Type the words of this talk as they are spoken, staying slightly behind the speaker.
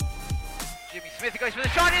Smith goes for the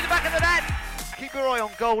shot in the back of the net. Keep your eye on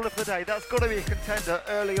goal of the day. That's got to be a contender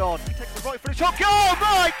early on. He takes the right foot shot. Oh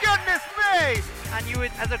my goodness me! And you would,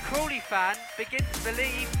 as a Crawley fan, begin to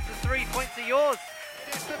believe the 3 points are yours.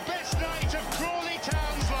 It's the best night of Crawley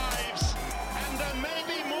Town's lives, and there may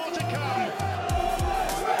be more to come.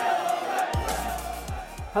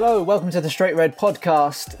 Hello, welcome to the Straight Red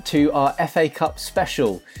podcast, to our FA Cup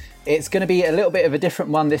special. It's going to be a little bit of a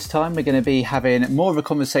different one this time. We're going to be having more of a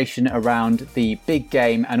conversation around the big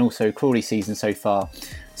game and also Crawley season so far.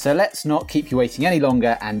 So let's not keep you waiting any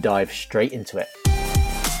longer and dive straight into it.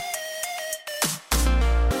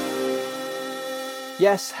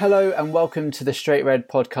 Yes, hello and welcome to the Straight Red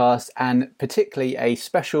podcast, and particularly a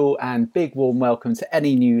special and big warm welcome to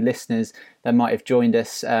any new listeners that might have joined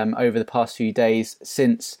us over the past few days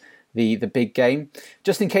since the big game.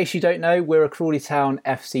 Just in case you don't know, we're a Crawley Town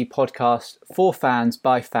FC podcast for fans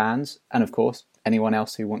by fans, and of course anyone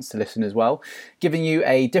else who wants to listen as well, giving you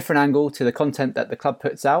a different angle to the content that the club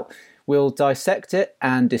puts out. We'll dissect it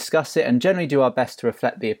and discuss it and generally do our best to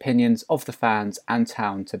reflect the opinions of the fans and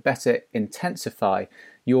town to better intensify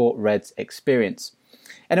your Reds experience.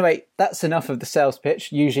 Anyway, that's enough of the sales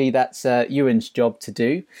pitch. Usually that's Ewan's job to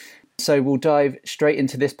do. So we'll dive straight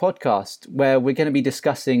into this podcast where we're going to be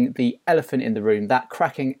discussing the elephant in the room, that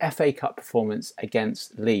cracking FA Cup performance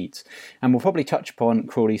against Leeds. And we'll probably touch upon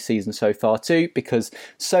Crawley's season so far too, because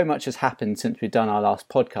so much has happened since we've done our last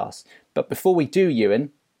podcast. But before we do, Ewan,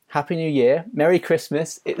 Happy New Year, Merry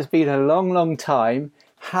Christmas. It's been a long, long time.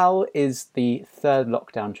 How is the third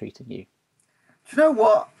lockdown treating you? Do you know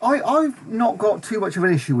what? I've not got too much of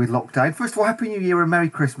an issue with lockdown. First of all, Happy New Year and Merry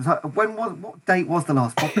Christmas. What date was the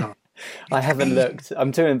last podcast? I haven't looked.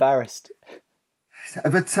 I'm too embarrassed.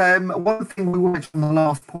 But one thing we mentioned in the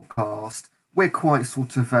last podcast, we're quite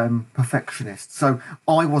sort of perfectionists. So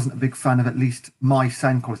I wasn't a big fan of at least my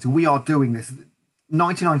sound quality. We are doing this.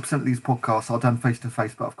 99% of these podcasts are done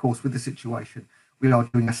face-to-face, but of course with the situation, we are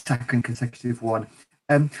doing a second consecutive one.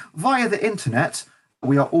 Via the internet,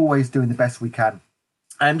 we are always doing the best we can.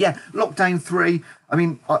 Lockdown 3, I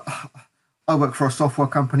mean, I work for a software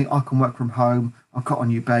company. I can work from home. I've got a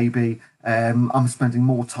new baby. I'm spending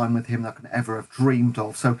more time with him than I can ever have dreamed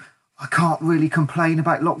of. So I can't really complain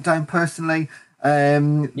about lockdown personally.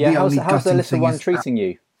 How's the little one treating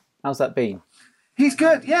you? How's that been? He's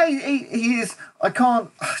good. Yeah, he is. I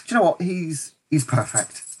can't. Do you know what? He's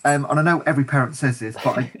perfect. And I know every parent says this,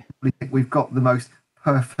 but I really think we've got the most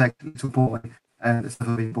perfect little boy that's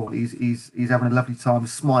ever been born. He's having a lovely time.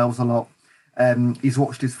 Smiles a lot. He's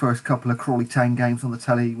watched his first couple of Crawley Town games on the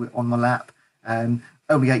telly on my lap.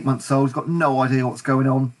 Only 8 months old. He's got no idea what's going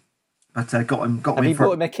on. But got him. Have you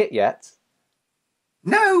bought him a kit yet?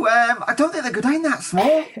 No, I don't think they go down that small.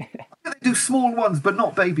 I think they do small ones, but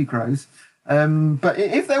not baby grows. But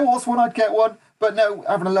if there was one, I'd get one. But no,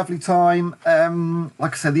 having a lovely time.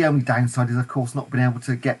 Like I said, the only downside is, of course, not being able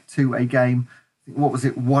to get to a game. What was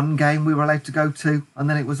it? One game we were allowed to go to, and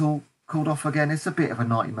then it was all called off again. It's a bit of a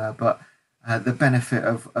nightmare, but the benefit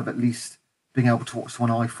of at least being able to watch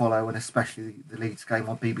one I follow, and especially the Leeds game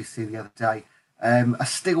on BBC the other day, I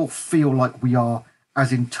still feel like we are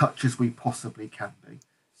as in touch as we possibly can be.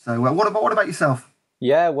 So what about yourself?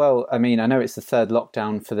 Yeah, well, I mean, I know it's the third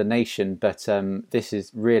lockdown for the nation, but this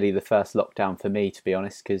is really the first lockdown for me, to be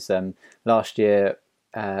honest, because last year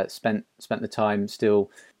spent the time still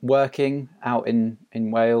working out in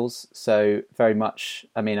Wales. So very much,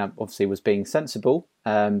 I mean, I obviously was being sensible,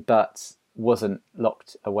 but wasn't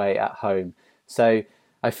locked away at home. So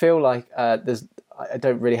I feel like I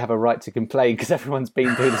don't really have a right to complain because everyone's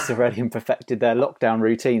been through this already and perfected their lockdown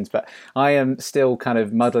routines. But I am still kind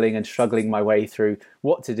of muddling and struggling my way through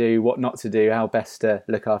what to do, what not to do, how best to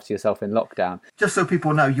look after yourself in lockdown. Just so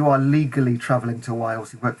people know, you are legally travelling to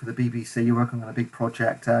Wales. You work for the BBC. You're working on a big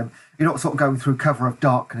project. You're not sort of going through cover of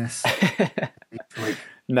darkness.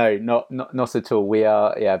 No, not at all. We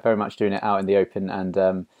are, very much doing it out in the open.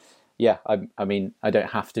 And I mean, I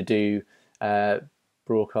don't have to do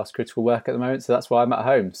broadcast critical work at the moment, so that's why I'm at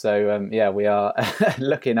home. So we are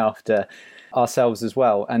looking after ourselves as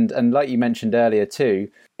well. And like you mentioned earlier too,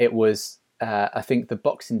 it was I think the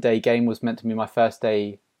Boxing Day game was meant to be my first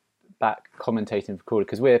day back commentating for Crawley,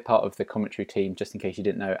 because we're part of the commentary team, just in case you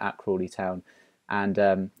didn't know, at Crawley Town. And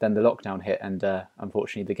then the lockdown hit, and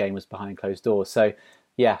unfortunately the game was behind closed doors. So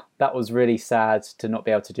yeah, that was really sad to not be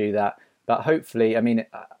able to do that. But hopefully, I mean,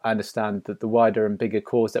 I understand that the wider and bigger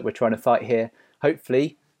cause that we're trying to fight here,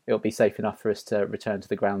 hopefully it'll be safe enough for us to return to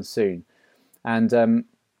the ground soon. And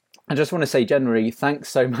I just want to say generally, thanks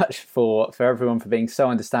so much for everyone for being so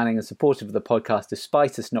understanding and supportive of the podcast,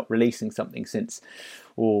 despite us not releasing something since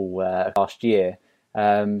last year.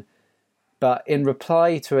 But in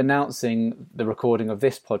reply to announcing the recording of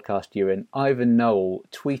this podcast, Ewan, Ivan Noel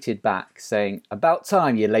tweeted back saying, "About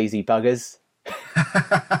time, you lazy buggers."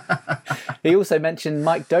 He also mentioned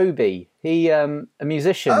Mike Dobie. He a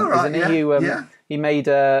musician, isn't he? He made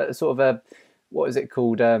a sort of a, what is it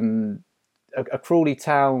called? A Crawley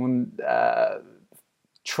Town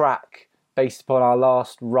track based upon our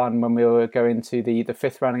last run when we were going to the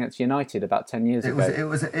fifth round against United about 10 years ago.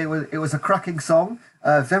 It was a cracking song,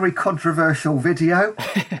 a very controversial video,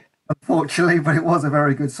 unfortunately, but it was a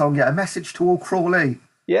very good song. Yeah, a message to all Crawley.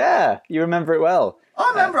 Yeah, you remember it well.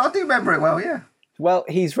 I do remember it well. Yeah. Well,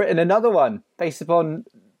 he's written another one based upon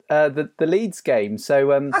the Leeds game. So,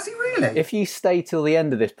 has he really? If you stay till the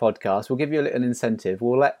end of this podcast, we'll give you a little incentive.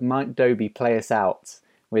 We'll let Mike Dobie play us out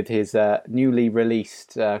with his newly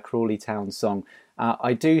released Crawley Town song.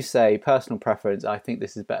 I do say, personal preference, I think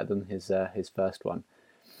this is better than his first one.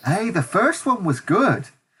 Hey, the first one was good.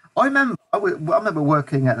 I remember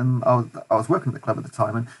working at I was working at the club at the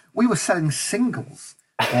time, and we were selling singles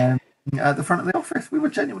at the front of the office. We were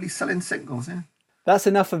genuinely selling singles. Yeah. That's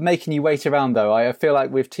enough of making you wait around, though. I feel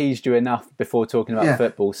like we've teased you enough before talking about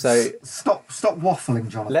football. So stop waffling,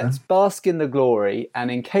 Jonathan. Let's bask in the glory.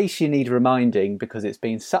 And in case you need reminding, because it's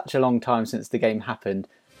been such a long time since the game happened,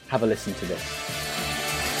 have a listen to this.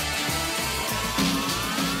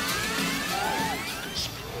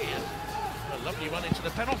 A lovely one into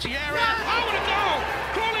the penalty area. Oh, what a goal!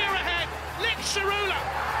 Crawley are ahead. Nick Cerula.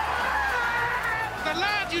 The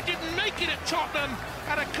lad who didn't make it at Tottenham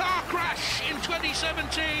had a car crash in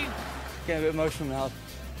 2017. Getting a bit emotional now.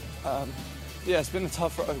 It's been a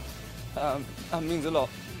tough road. That means a lot.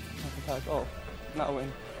 I think now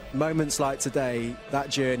win. Moments like today, that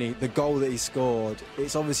journey, the goal that he scored,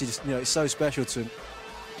 it's obviously just, it's so special to him.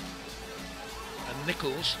 And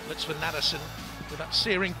Nichols looks for Nadesan with that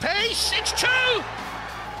searing pace. It's 2!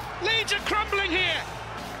 Leeds are crumbling here.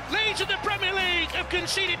 Leeds of the Premier League have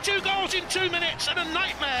conceded 2 goals in 2 minutes and a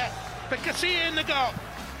nightmare for Casilla in the goal.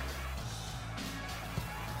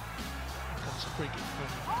 Comes a free kick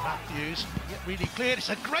from Matthews. Yet really cleared. It's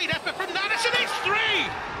a great effort from Nadesan. It's 3!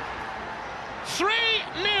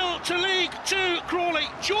 3-0 to League 2 Crawley.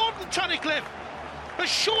 Jordan Tunnicliffe has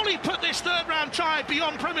surely put this third round tie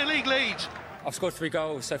beyond Premier League leads. I've scored 3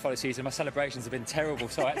 goals so far this season. My celebrations have been terrible,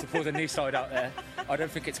 so I had to pull the new side out there. I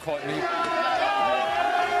don't think it's quite me.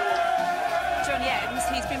 Johnny Evans,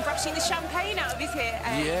 he's been brushing the champagne out of his hair.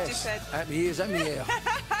 Yes, just said. happy years, happy year.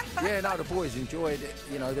 Yeah, no, the boys enjoyed it.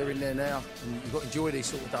 They're in there now, and you've got to enjoy these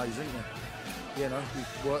sort of days, haven't you?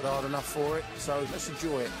 We've worked hard enough for it, so let's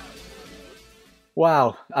enjoy it.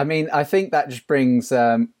 Wow. I mean, I think that just brings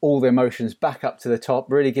all the emotions back up to the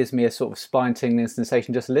top. Really gives me a sort of spine-tingling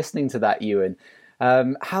sensation just listening to that, Ewan.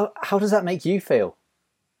 How does that make you feel?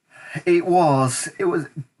 It was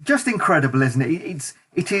just incredible, isn't it?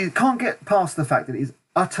 It is, can't get past the fact that it is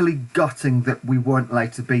utterly gutting that we weren't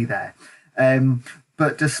late to be there.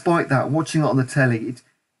 But despite that, watching it on the telly,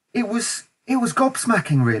 it was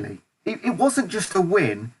gobsmacking, really. It wasn't just a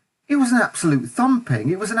win. It was an absolute thumping.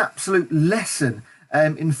 It was an absolute lesson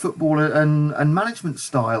in football and management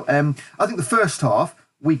style. I think the first half,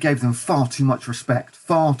 we gave them far too much respect,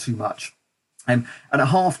 far too much. And at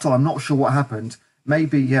half-time, not sure what happened.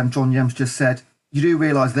 Maybe John Yems just said, you do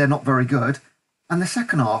realise they're not very good. And the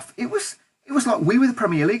second half, it was like we were the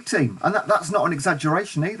Premier League team. And that's not an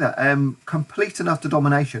exaggeration either. Complete and utter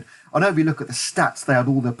domination. I know if you look at the stats, they had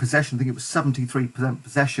all the possession. I think it was 73%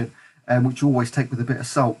 possession, which you always take with a bit of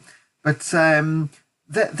salt. But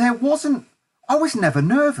there wasn't... I was never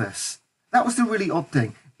nervous. That was the really odd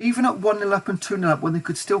thing. Even at 1-0 up and 2-0 up, when they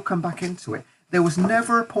could still come back into it, there was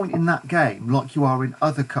never a point in that game, like you are in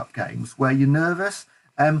other cup games, where you're nervous.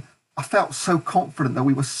 I felt so confident that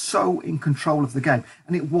we were so in control of the game.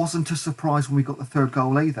 And it wasn't a surprise when we got the third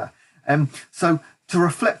goal either. So to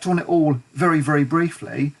reflect on it all very, very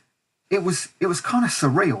briefly, it was kind of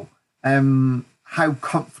surreal how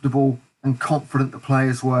comfortable and confident the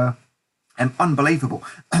players were. Unbelievable.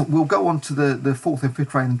 We'll go on to the fourth and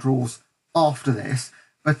fifth round draws after this.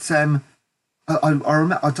 But I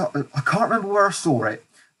remember, I can't remember where I saw it,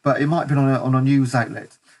 but it might have been on a news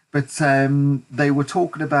outlet. But they were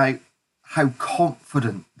talking about how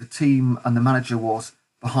confident the team and the manager was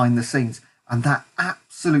behind the scenes. And that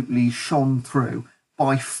absolutely shone through.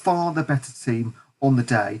 By far the better team on the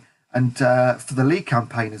day. And for the league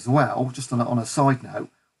campaign as well, just on a side note,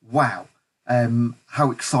 wow. How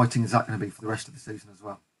exciting is that going to be for the rest of the season as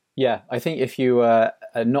well? Yeah, I think if you are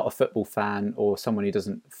not a football fan or someone who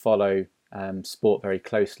doesn't follow sport very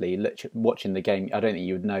closely, watching the game, I don't think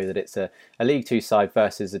you would know that it's a League Two side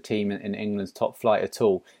versus a team in England's top flight at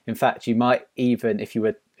all. In fact, you might even, if you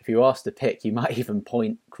were if you were asked to pick, you might even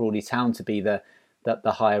point Crawley Town to be the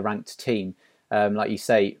higher ranked team. Like you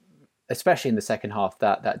say, especially in the second half,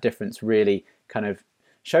 that difference really kind of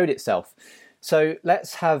showed itself. So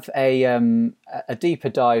let's have a deeper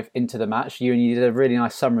dive into the match. You did a really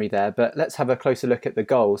nice summary there, but let's have a closer look at the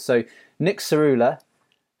goals. So Nick Cerula,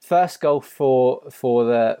 first goal for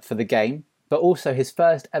the game, but also his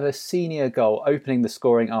first ever senior goal, opening the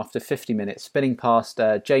scoring after 50 minutes, spinning past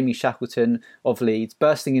Jamie Shackleton of Leeds,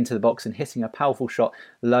 bursting into the box and hitting a powerful shot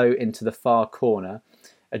low into the far corner.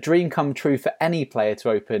 A dream come true for any player to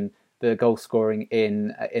open the goal scoring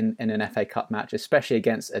in an FA Cup match, especially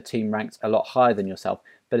against a team ranked a lot higher than yourself,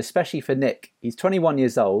 but especially for Nick. He's 21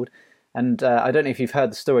 years old, and I don't know if you've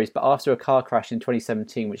heard the stories, but after a car crash in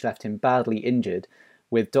 2017, which left him badly injured,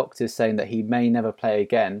 with doctors saying that he may never play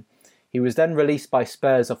again, he was then released by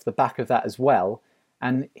Spurs off the back of that as well,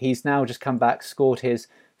 and he's now just come back, scored his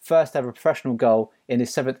first ever professional goal in his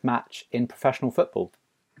 7th match in professional football.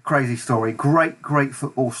 Crazy story. Great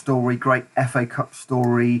football story. Great FA Cup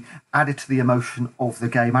story. Added to the emotion of the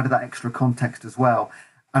game. Added that extra context as well.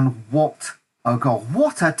 And what a goal.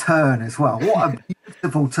 What a turn as well. What a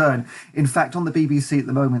beautiful turn. In fact, on the BBC at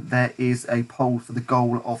the moment, there is a poll for the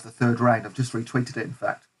goal of the 3rd round. I've just retweeted it, in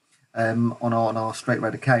fact, on our Straight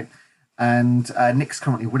Red account. And Nick's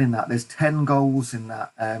currently winning that. There's 10 goals in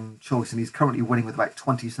that choice, and he's currently winning with about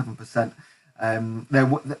 27%.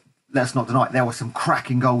 Let's not deny it, there were some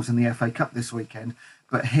cracking goals in the FA Cup this weekend,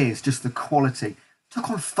 but here's just the quality. Took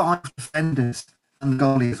on 5 defenders and the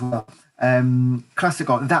goalie as well. Classic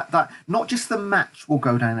goal. That not just the match will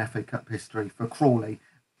go down in FA Cup history for Crawley,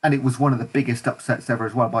 and it was one of the biggest upsets ever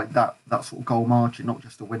as well by that sort of goal margin, not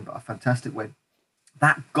just a win, but a fantastic win.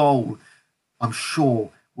 That goal, I'm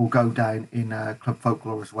sure, will go down in club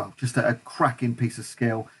folklore as well. Just a cracking piece of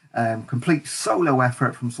skill. Complete solo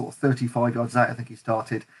effort from sort of 35 yards out, I think he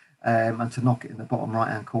started. And to knock it in the bottom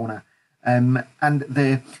right-hand corner. And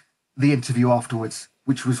the interview afterwards,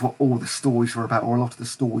 which was what all the stories were about, or a lot of the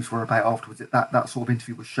stories were about afterwards, that sort of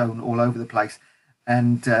interview was shown all over the place.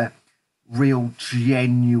 And real,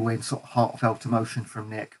 genuine, sort of heartfelt emotion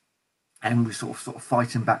from Nick. And we sort of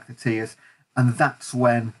fighting back the tears. And that's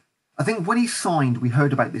when, I think when he signed, we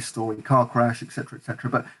heard about this story, car crash, etc.,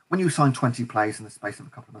 but when you sign 20 players in the space of a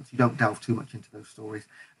couple of months, you don't delve too much into those stories,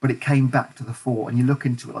 but it came back to the fore, and you look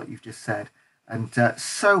into it like you've just said, and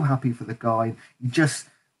so happy for the guy. You just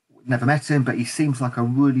never met him, but he seems like a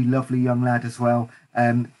really lovely young lad as well.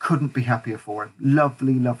 Couldn't be happier for him.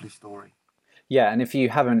 Lovely story. Yeah, and if you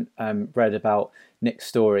haven't read about Nick's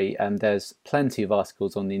story, there's plenty of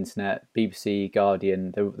articles on the internet, BBC,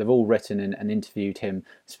 Guardian, they've all written and interviewed him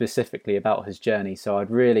specifically about his journey. So I'd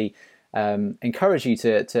really encourage you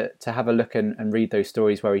to have a look and read those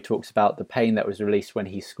stories where he talks about the pain that was released when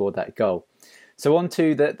he scored that goal. So on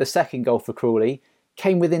to the second goal for Crawley.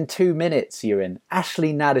 Came within 2 minutes, Ewan.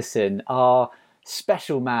 Ashley Nadesan, our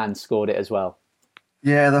special man, scored it as well.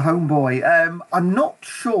 Yeah, the homeboy. I'm not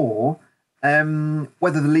sure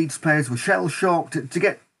whether the Leeds players were shell-shocked. To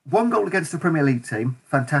get 1 goal against the Premier League team,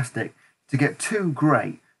 fantastic. To get 2,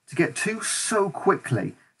 great. To get 2 so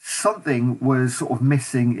quickly, something was sort of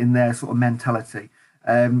missing in their sort of mentality.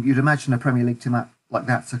 You'd imagine a Premier League team like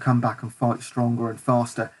that to come back and fight stronger and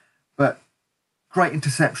faster. But great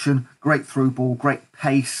interception, great through ball, great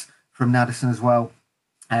pace from Nadesan as well.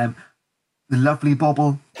 The lovely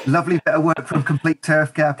bobble, lovely bit of work from Complete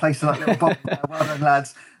Turf Care, placing that little bobble there. Well done,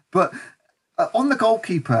 lads. But on the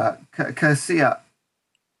goalkeeper, Garcia,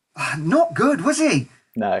 not good, was he?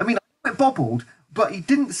 No. I mean, it bobbled, but he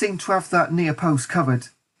didn't seem to have that near post covered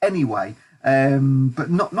anyway. But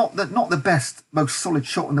not the best, most solid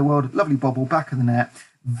shot in the world. Lovely bobble, back of the net.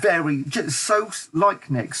 Just so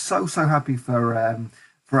like Nick, so happy for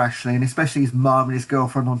Ashley, and especially his mum and his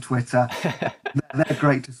girlfriend on Twitter. They're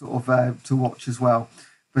great to sort of to watch as well.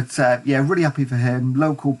 But yeah, really happy for him.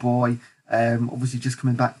 Local boy, obviously just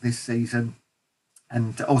coming back this season,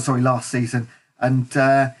 and last season, and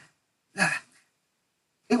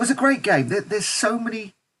it was a great game. There's so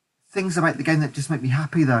many things about the game that just make me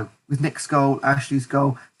happy though. With Nick's goal, Ashley's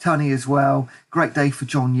goal, Tony as well. Great day for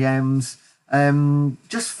John Yems.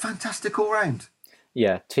 Just fantastic all round.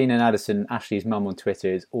 Yeah, Tina Nadesan, Ashley's mum on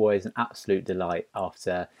Twitter, is always an absolute delight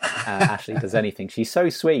after Ashley does anything. She's so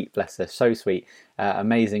sweet, bless her, so sweet.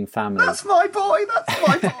 Amazing family. That's my boy.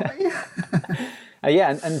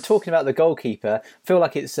 Yeah, and talking about the goalkeeper, I feel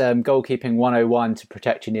like it's goalkeeping 101 to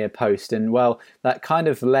protect your near post. And, well, that kind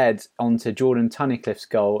of led on to Jordan Tunnicliffe's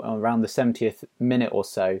goal around the 70th minute or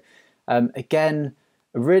so. Again,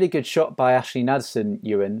 a really good shot by Ashley Nadesan,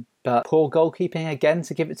 Ewan, but poor goalkeeping again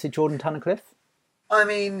to give it to Jordan Tunnicliffe. I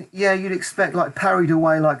mean, yeah, you'd expect like parried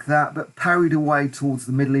away like that, but parried away towards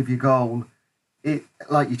the middle of your goal. It,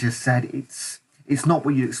 like you just said, it's not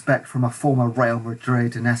what you expect from a former Real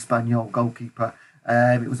Madrid and Espanyol goalkeeper.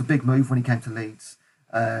 It was a big move when he came to Leeds,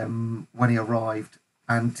 when he arrived,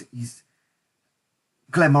 and he's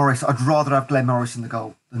Glenn Morris. I'd rather have Glenn Morris in the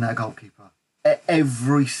goal than their goalkeeper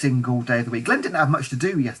every single day of the week. Glenn didn't have much to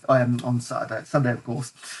do on Sunday, of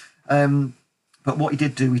course. But what he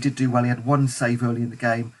did do well. He had one save early in the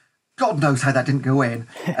game. God knows how that didn't go in.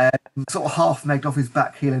 Sort of half megged off his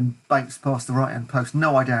back heel and bounced past the right-hand post.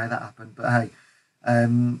 No idea how that happened, but hey,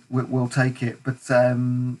 we'll take it. But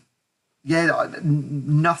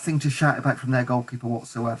nothing to shout about from their goalkeeper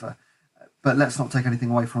whatsoever. But let's not take anything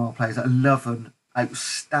away from our players. 11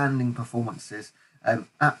 outstanding performances.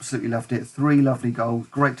 Absolutely loved it. 3 lovely goals.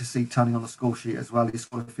 Great to see Tony on the score sheet as well. He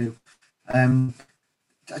scored a few. Do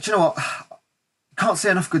you know what? Can't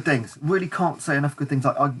say enough good things. Really can't say enough good things.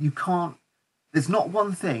 You can't. There's not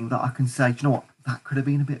one thing that I can say, do you know what? That could have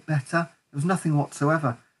been a bit better. There was nothing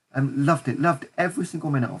whatsoever. Loved it. Loved every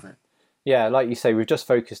single minute of it. Yeah, like you say, we've just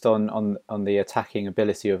focused on the attacking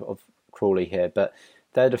ability of Crawley here, but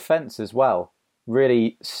their defence as well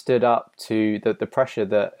really stood up to the pressure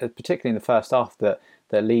that, particularly in the first half, that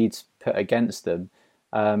Leeds put against them.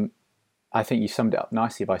 I think you summed it up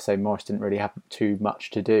nicely by saying Morris didn't really have too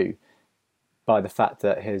much to do, by the fact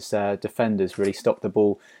that his defenders really stopped the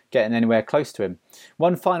ball getting anywhere close to him.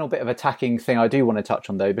 One final bit of attacking thing I do want to touch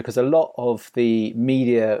on, though, because a lot of the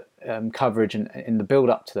media coverage in the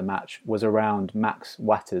build-up to the match was around Max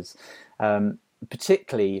Watters,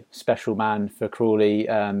 particularly special man for Crawley,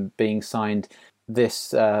 being signed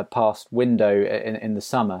this past window in the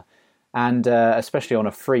summer, and especially on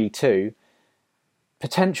a free too.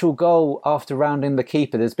 Potential goal after rounding the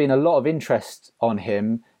keeper. There's been a lot of interest on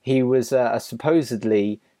him. He was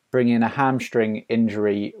supposedly bringing a hamstring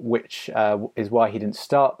injury, which is why he didn't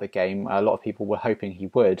start the game. A lot of people were hoping he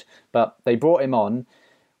would, but they brought him on.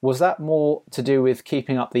 Was that more to do with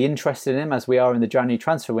keeping up the interest in him as we are in the January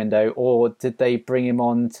transfer window, or did they bring him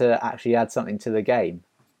on to actually add something to the game?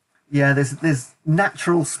 Yeah, there's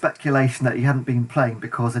natural speculation that he hadn't been playing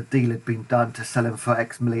because a deal had been done to sell him for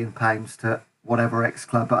X million pounds to whatever X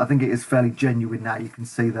club, but I think it is fairly genuine now. You can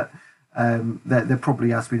see that there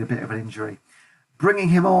probably has been a bit of an injury. Bringing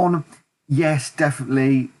him on, yes,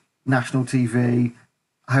 definitely national TV,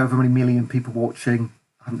 however many million people watching.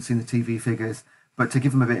 I haven't seen the TV figures, but to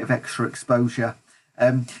give him a bit of extra exposure.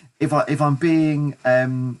 If I'm being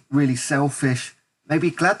really selfish,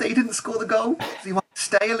 maybe glad that he didn't score the goal, so he might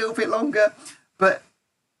stay a little bit longer. But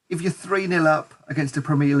if you're 3-0 up against a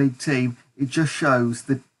Premier League team, it just shows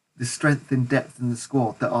the strength and depth in the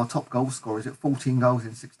squad that our top goal scorer is at 14 goals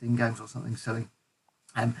in 16 games or something silly.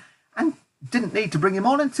 And didn't need to bring him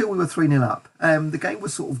on until we were 3-0 up. The game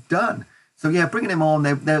was sort of done. So yeah, bringing him on,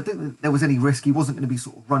 there was any risk. He wasn't going to be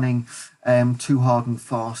sort of running too hard and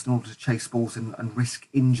fast in order to chase balls and risk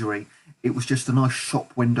injury. It was just a nice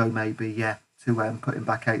shop window maybe, yeah, to put him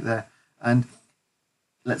back out there. And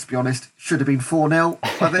let's be honest, should have been 4-0,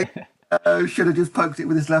 I think. Should have just poked it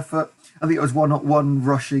with his left foot. I think it was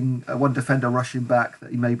one defender rushing back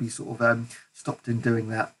that he maybe sort of stopped in doing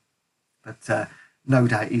that. But no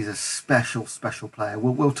doubt he's a special player.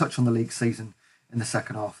 We'll touch on the league season in the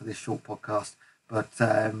second half of this short podcast. But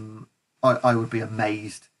I would be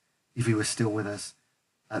amazed if he was still with us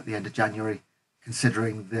at the end of January,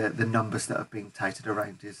 considering the numbers that have been touted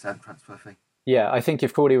around his transfer fee. Yeah, I think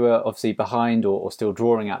if Crawley were obviously behind or still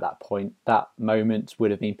drawing at that point, that moment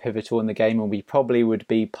would have been pivotal in the game, and we probably would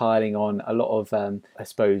be piling on a lot of, I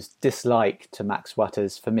suppose, dislike to Max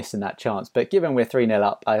Watters for missing that chance. But given we're 3-0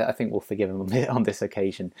 up, I think we'll forgive him on this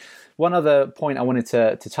occasion. One other point I wanted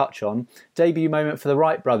to touch on, debut moment for the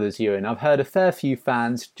Wright brothers, Ewan. I've heard a fair few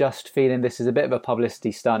fans just feeling this is a bit of a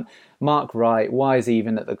publicity stunt. Mark Wright, why is he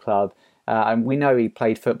even at the club? And we know he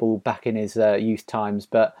played football back in his youth times,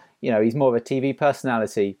 but you know, he's more of a TV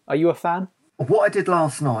personality. Are you a fan? What I did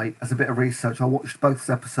last night as a bit of research, I watched both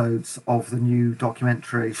episodes of the new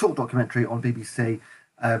short documentary on BBC,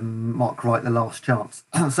 Mark Wright, The Last Chance.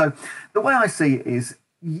 So the way I see it is,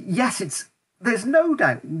 yes, there's no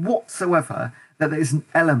doubt whatsoever that there's an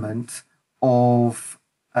element of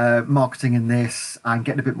marketing in this and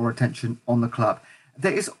getting a bit more attention on the club.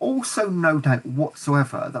 There is also no doubt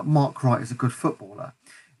whatsoever that Mark Wright is a good footballer.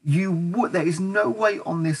 There is no way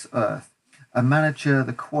on this earth a manager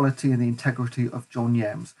the quality and the integrity of John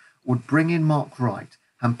Yems would bring in Mark Wright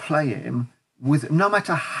and play him with no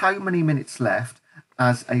matter how many minutes left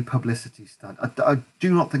as a publicity stunt. I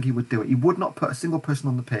do not think he would do it. He would not put a single person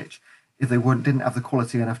on the pitch if they didn't have the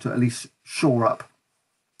quality enough to at least shore up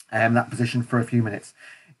that position for a few minutes.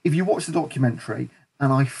 If you watch the documentary,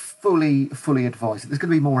 and I fully advise it, there's going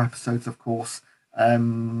to be more episodes, of course,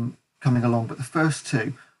 coming along, but the first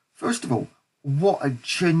two, first of all, what a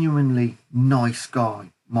genuinely nice guy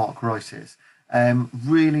Mark Wright is.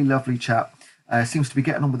 Really lovely chap. Seems to be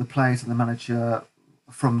getting on with the players and the manager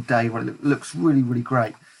from day one. It looks really, really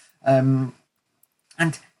great. And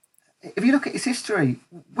if you look at his history,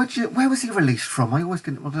 where was he released from? I always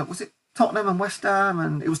get, was it Tottenham and West Ham?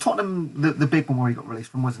 And it was Tottenham, the big one where he got released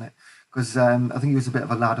from, wasn't it? Because I think he was a bit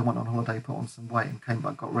of a lad and went on holiday, put on some weight and came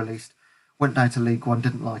back, got released. Went down to League One,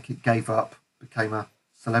 didn't like it, gave up, became a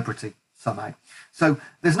celebrity somehow. So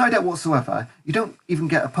there's no doubt whatsoever, you don't even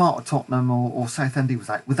get a part of Tottenham or Southend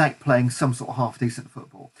without playing some sort of half-decent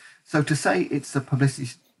football. So to say it's a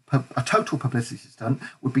total publicity stunt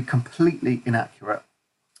would be completely inaccurate.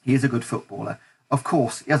 He is a good footballer. Of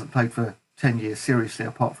course, he hasn't played for 10 years seriously,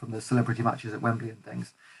 apart from the celebrity matches at Wembley and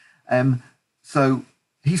things. So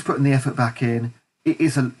he's putting the effort back in. It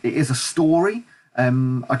is a story.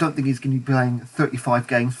 I don't think he's going to be playing 35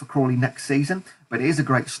 games for Crawley next season, but it is a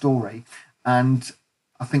great story. And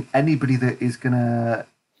I think anybody that is going to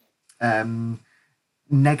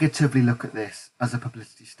negatively look at this as a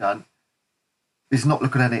publicity stunt is not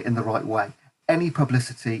looking at it in the right way. Any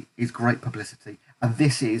publicity is great publicity, and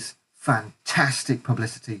this is fantastic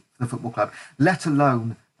publicity for the football club, let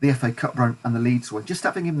alone the FA Cup run and the Leeds win. Just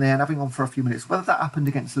having him there and having him on for a few minutes, whether that happened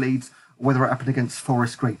against Leeds or whether it happened against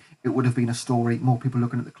Forest Green, it would have been a story. More people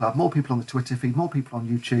looking at the club, more people on the Twitter feed, more people on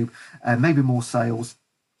YouTube, maybe more sales,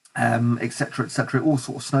 etc., etc. All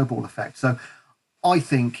sort of snowball effect. So I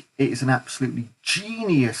think it is an absolutely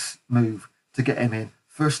genius move to get him in.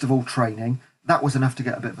 First of all, training. That was enough to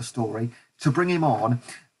get a bit of a story. To bring him on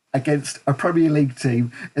against a Premier League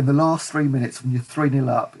team in the last 3 minutes when you're 3-0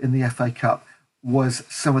 up in the FA Cup was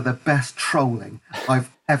some of the best trolling I've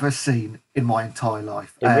ever seen in my entire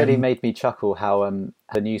life. It really made me chuckle how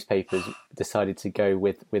the newspapers decided to go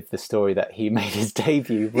with the story that he made his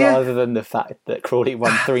debut rather than the fact that Crawley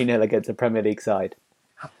won 3-0 against a Premier League side.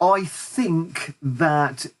 I think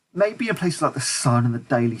that maybe in places like The Sun and the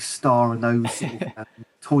Daily Star and those sort of,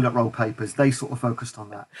 toilet roll papers, they sort of focused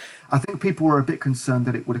on that. I think people were a bit concerned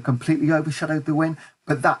that it would have completely overshadowed the win,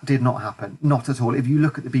 but that did not happen. Not at all. If you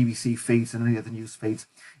look at the BBC feeds and any other news feeds,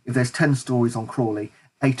 if there's 10 stories on Crawley,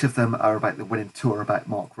 8 of them are about the win and 2 are about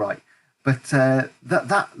Mark Wright. But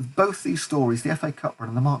that both these stories, the FA Cup run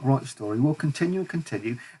and the Mark Wright story, will continue,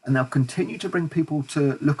 and they'll continue to bring people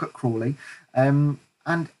to look at Crawley. And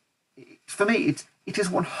for me, it is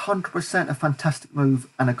 100% a fantastic move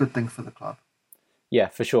and a good thing for the club. Yeah,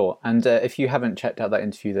 for sure. And if you haven't checked out that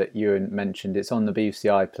interview that Ewan mentioned, it's on the BBC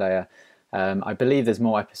iPlayer. I believe there's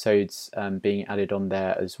more episodes being added on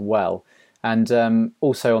there as well. And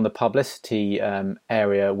also on the publicity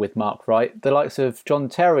area with Mark Wright, the likes of John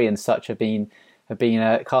Terry and such have been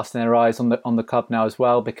casting their eyes on the club now as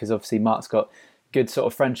well, because obviously Mark's got good sort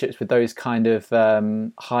of friendships with those kind of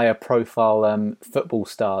higher profile football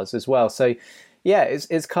stars as well. So yeah,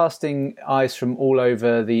 it's casting eyes from all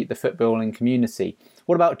over the footballing community.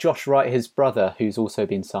 What about Josh Wright, his brother, who's also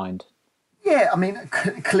been signed? Yeah, I mean,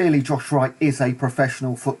 clearly Josh Wright is a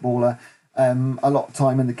professional footballer. A lot of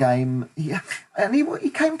time in the game. And he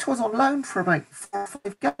came to us on loan for about 4 or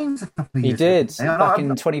 5 games a couple of years ago. He did, ago. back in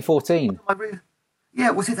 2014. Yeah,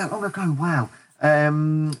 was it that long ago? Wow.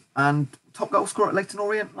 And top goal scorer at Leyton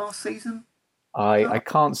Orient last season? I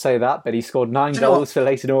can't say that, but he scored 9 goals for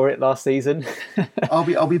Leyton Orient last season.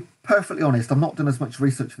 I'll be perfectly honest. I've not done as much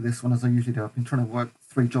research for this one as I usually do. I've been trying to work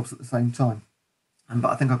 3 jobs at the same time, but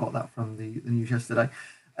I think I got that from the news yesterday.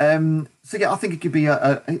 So yeah, I think it could be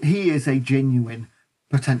he is a genuine,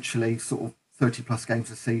 potentially sort of 30 plus games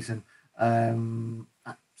a season. I'm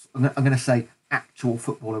going to say actual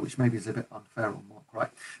footballer, which maybe is a bit unfair on Mark, right?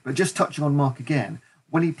 But just touching on Mark again.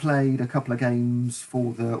 When he played a couple of games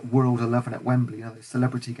for the World 11 at Wembley, those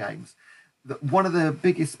celebrity games, one of the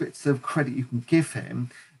biggest bits of credit you can give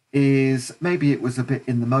him is, maybe it was a bit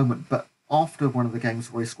in the moment, but after one of the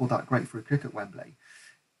games where he scored that great free kick at Wembley,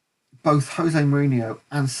 both Jose Mourinho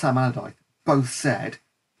and Sam Allardyce both said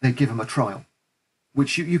they'd give him a trial,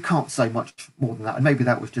 which you can't say much more than that. And maybe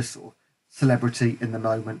that was just sort of celebrity in the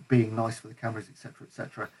moment, being nice for the cameras, etc.,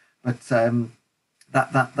 etc. But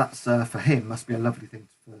that's for him must be a lovely thing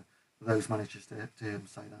for those managers to hear him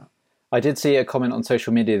say that. I did see a comment on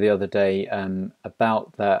social media the other day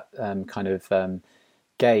about that kind of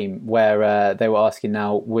game where they were asking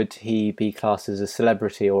now, would he be classed as a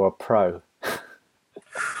celebrity or a pro?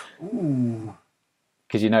 Ooh.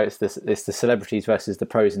 Because it's the celebrities versus the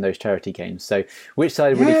pros in those charity games. So which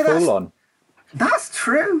side would he fall on? That's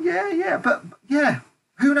true. Yeah. But yeah,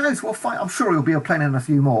 Who knows? We'll find. I'm sure he'll be playing in a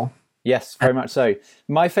few more. Yes, very much so.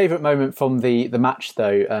 My favourite moment from the match,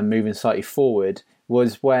 though, moving slightly forward,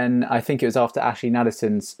 was when, I think it was after Ashley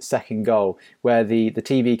Naderson's second goal, where the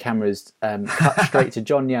TV cameras cut straight to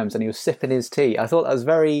John Yems and he was sipping his tea. I thought that was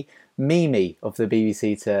very memey of the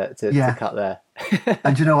BBC to cut there.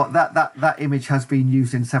 And you know what? That image has been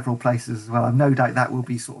used in several places as well. I've no doubt that will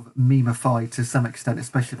be sort of memeified to some extent,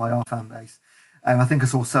 especially by our fan base. I think I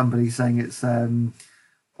saw somebody saying it's,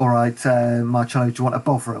 all right, Marcello, do you want a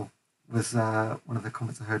Bovril? Was one of the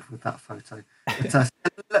comments I heard with that photo.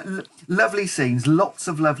 But, lovely scenes, lots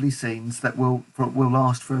of lovely scenes that will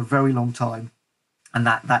last for a very long time, and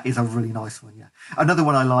that is a really nice one. Yeah, another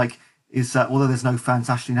one I like is although there's no fans,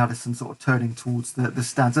 Ashley Naderson sort of turning towards the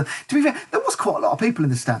stands. And to be fair, there was quite a lot of people in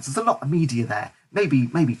the stands. There's a lot of media there,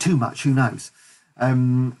 maybe too much. Who knows?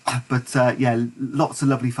 But lots of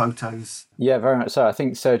lovely photos. Yeah, very much so. I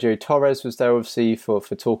think Sergio Torres was there, obviously, for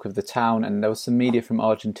talk of the town, and there was some media from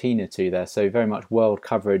Argentina too there, so very much world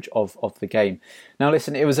coverage of the game. Now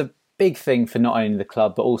listen, it was a big thing for not only the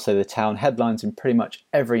club but also the town. Headlines in pretty much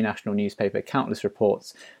every national newspaper, countless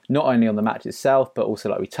reports, not only on the match itself but also,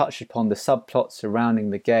 like we touched upon, the subplots surrounding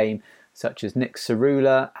the game, such as Nick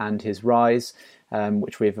Cerula and his rise,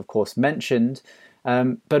 which we've of course mentioned.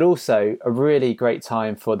 But also a really great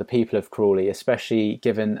time for the people of Crawley, especially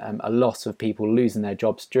given a lot of people losing their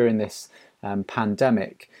jobs during this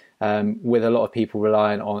pandemic, with a lot of people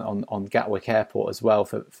relying on Gatwick Airport as well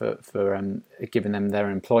for giving them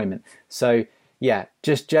their employment. So yeah,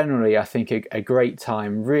 just generally I think a great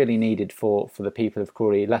time, really needed for the people of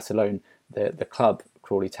Crawley, let alone the club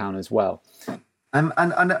Crawley Town as well. And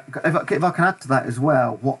if I can add to that as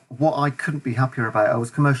well, what I couldn't be happier about, I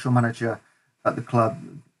was commercial manager at the club,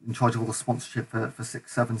 in charge of all the sponsorship for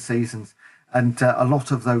 6-7 seasons, and a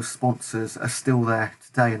lot of those sponsors are still there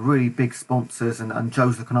today, and really big sponsors, and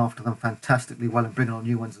Joe's looking after them fantastically well and bringing on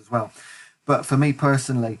new ones as well. But for me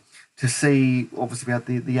personally, to see, obviously we had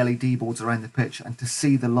the LED boards around the pitch, and to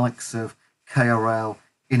see the likes of KRL,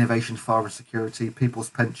 Innovation Fire and Security,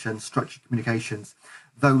 People's Pension, Structured Communications,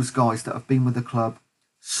 those guys that have been with the club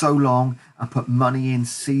so long and put money in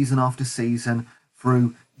season after season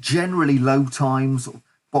through generally low times,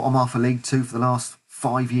 bottom half of League Two for the last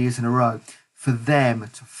 5 years in a row, for them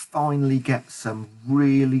to finally get some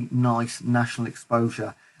really nice national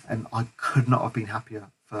exposure, and I could not have been happier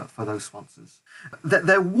for those sponsors.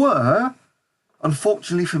 There were,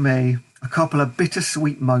 unfortunately for me, a couple of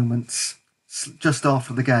bittersweet moments just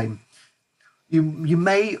after the game. You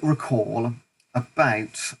may recall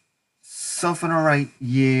about 7 or 8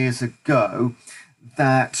 years ago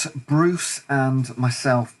that Bruce and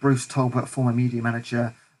myself, Bruce Tolbert, former media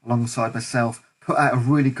manager, alongside myself, put out a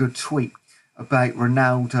really good tweet about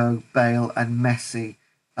Ronaldo, Bale and Messi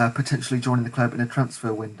potentially joining the club in a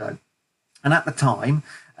transfer window. And at the time,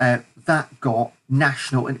 that got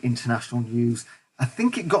national and international news. I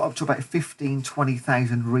think it got up to about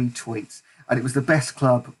 20,000 retweets, and it was the best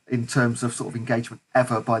club in terms of sort of engagement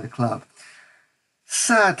ever by the club.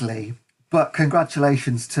 Sadly, but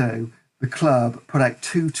congratulations too, the club put out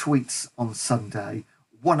 2 tweets on Sunday.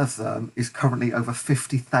 One of them is currently over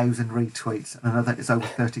 50,000 retweets and another is over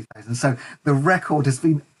 30,000. So the record has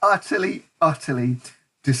been utterly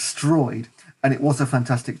destroyed. And it was a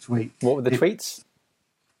fantastic tweet. What were the tweets?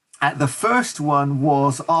 The first one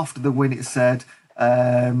was after the win. It said,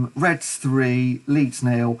 Reds 3, Leeds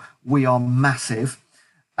 0, we are massive.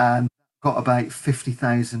 And got about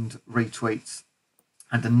 50,000 retweets.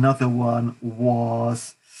 And another one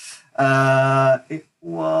was... it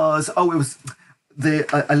was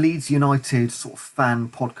a Leeds United sort of fan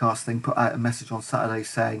podcast thing put out a message on Saturday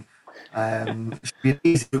saying it should be an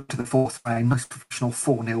easy route to the 4th round, most professional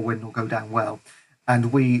 4-0 win will go down well.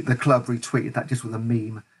 And the club retweeted that just with a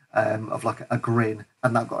meme of like a grin,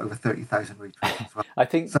 and that got over 30,000 retweets as well. I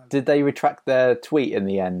think, did they retract their tweet in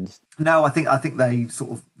the end? No, I think they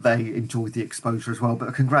enjoyed the exposure as well.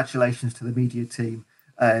 But congratulations to the media team,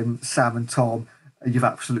 Sam and Tom. You've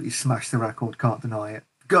absolutely smashed the record, can't deny it.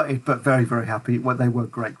 Gutted, but very, very happy. Well, they were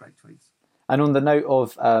great tweets. And on the note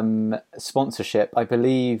of sponsorship, I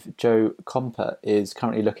believe Joe Comper is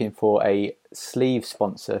currently looking for a sleeve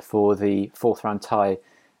sponsor for the 4th round tie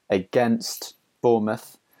against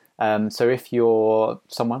Bournemouth. So if you're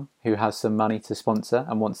someone who has some money to sponsor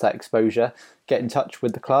and wants that exposure, get in touch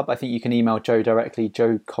with the club. I think you can email Joe directly,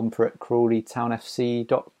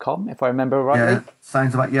 joecomper@crawleytownfc.com, if I remember rightly. Yeah,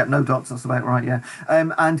 sounds about, no dots, that's about right, yeah.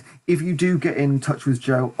 And if you do get in touch with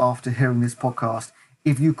Joe after hearing this podcast,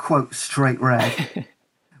 if you quote Straight Red,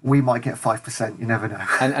 we might get 5%, you never know.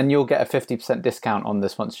 And you'll get a 50% discount on the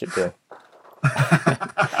sponsorship deal.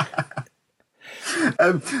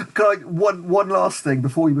 One last thing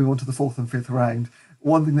before we move on to the fourth and fifth round.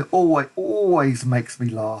 One thing that always makes me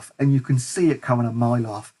laugh, and you can see it coming a mile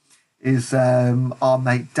off, is our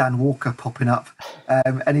mate Dan Walker popping up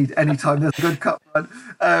any time there's a good cup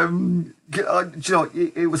run. Do you know,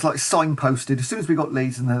 it was like signposted. As soon as we got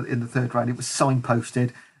Leeds in the third round, it was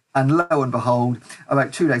signposted. And lo and behold,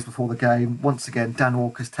 about 2 days before the game, once again, Dan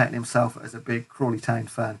Walker's taken himself as a big Crawley Town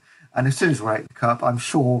fan. And as soon as we're out of the cup, I'm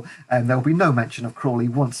sure there will be no mention of Crawley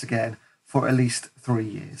once again for at least 3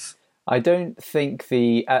 years. I don't think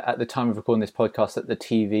at the time of recording this podcast that the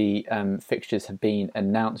TV fixtures have been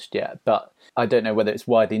announced yet, but I don't know whether it's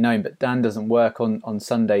widely known, but Dan doesn't work on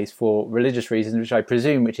Sundays for religious reasons, which I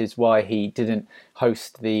presume, which is why he didn't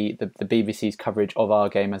host the BBC's coverage of our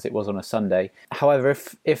game as it was on a Sunday. However,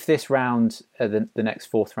 if this round, the next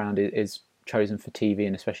fourth round is chosen for TV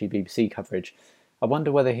and especially BBC coverage, I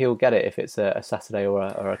wonder whether he'll get it if it's a Saturday or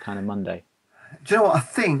a kind of Monday. Do you know what? I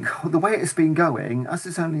think the way it's been going, as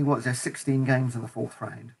there's only, 16 games in the fourth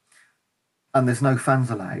round, and there's no fans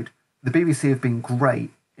allowed, the BBC have been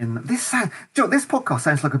great in this. Do you know what, this podcast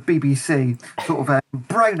sounds like a BBC sort of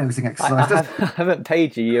brow-nosing exercise. I haven't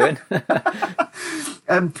paid you, Ewan.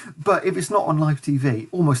 But if it's not on live TV,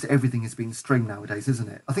 almost everything has been streamed nowadays, isn't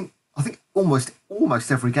it? I think almost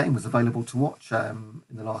every game was available to watch in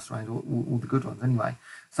the last round, all the good ones anyway.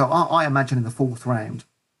 So I imagine in the fourth round,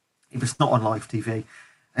 if it's not on live TV,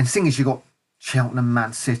 and seeing as you got Cheltenham,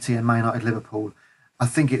 Man City, and Man United, Liverpool, I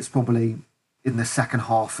think it's probably in the second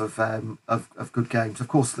half of good games. Of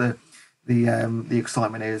course, the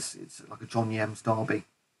excitement is it's like a John Yems derby.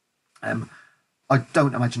 I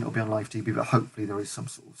don't imagine it'll be on live TV, but hopefully there is some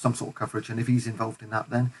sort of coverage. And if he's involved in that,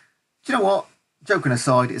 then do you know what? Joking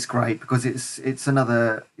aside, it's great because it's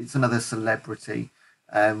another celebrity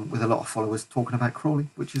with a lot of followers talking about Crawley,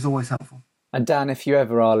 which is always helpful. And Dan, if you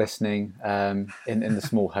ever are listening, in the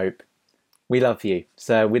small hope, we love you.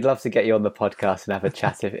 So we'd love to get you on the podcast and have a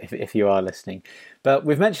chat if you are listening. But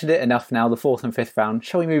we've mentioned it enough now, the fourth and fifth round.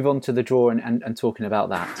 Shall we move on to the draw and talking about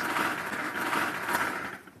that?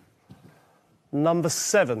 Number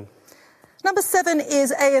 7. Number 7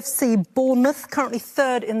 is AFC Bournemouth, currently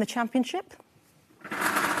third in the Championship.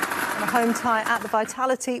 And a home tie at the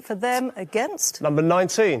Vitality for them against... Number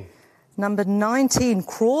 19. Number 19,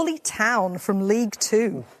 Crawley Town from League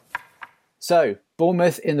Two. So,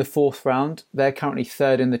 Bournemouth in the fourth round. They're currently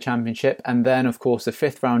third in the Championship. And then, of course, the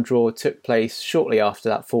fifth round draw took place shortly after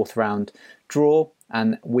that fourth round draw.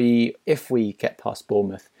 And if we get past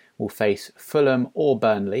Bournemouth, we'll face Fulham or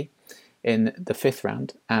Burnley in the fifth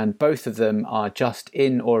round. And both of them are just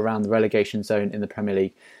in or around the relegation zone in the Premier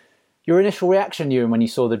League. Your initial reaction, Ewan, when you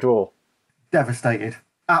saw the draw? Devastated.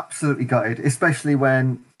 Absolutely gutted, especially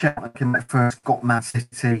when Cheltenham first got Man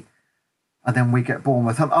City and then we get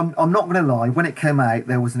Bournemouth. I'm not going to lie, when it came out,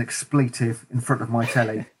 there was an expletive in front of my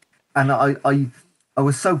telly. And I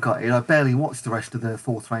was so gutted, I barely watched the rest of the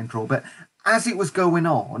fourth round draw. But as it was going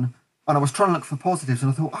on, and I was trying to look for positives,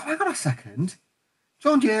 and I thought, oh, hang on a second.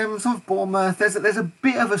 John Yems of Bournemouth, there's a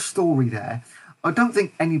bit of a story there. I don't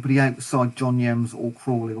think anybody outside John Yems or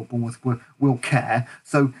Crawley or Bournemouth will care.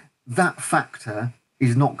 So that factor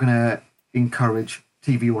is not going to encourage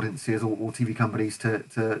TV audiences or TV companies to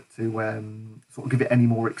sort of give it any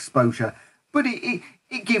more exposure. But it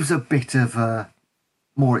gives a bit of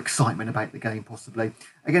more excitement about the game, possibly.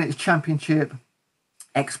 Again, it's Championship,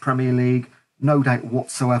 ex-Premier League, no doubt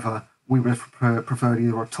whatsoever. We would have preferred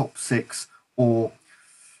either a top 6 or...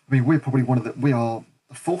 I mean, we're probably we are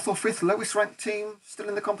the fourth or fifth lowest ranked team still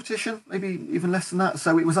in the competition, maybe even less than that.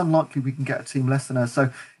 So it was unlikely we can get a team less than us.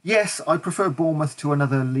 So yes, I prefer Bournemouth to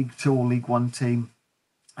another League 2 or League 1 team.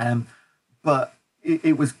 But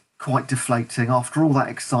it was quite deflating after all that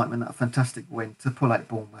excitement, that fantastic win, to pull out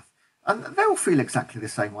Bournemouth. And they'll feel exactly the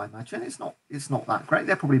same, I imagine. It's not that great.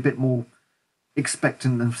 They're probably a bit more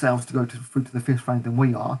expecting themselves to go through to the fifth round than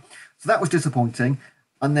we are. So that was disappointing.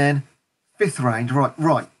 And then fifth round,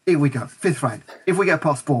 right, here we go. Fifth round. If we get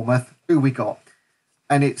past Bournemouth, who we got?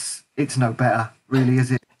 And it's no better, really,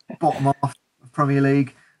 is it? Bottom half of Premier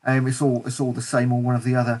League. It's all the same or one of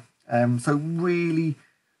the other. So really,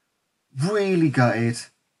 really gutted.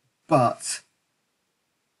 But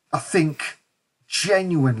I think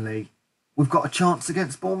genuinely we've got a chance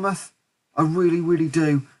against Bournemouth. I really, really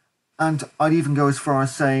do. And I'd even go as far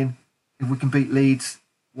as saying, if we can beat Leeds,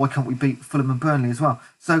 why can't we beat Fulham and Burnley as well?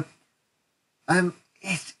 So, do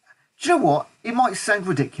you know what? It might sound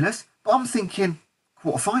ridiculous, but I'm thinking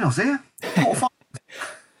quarterfinals here. Quarterfinals.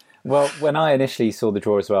 Well, when I initially saw the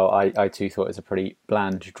draw as well, I too thought it was a pretty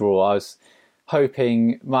bland draw. I was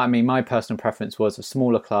hoping, my personal preference was a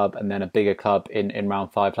smaller club and then a bigger club in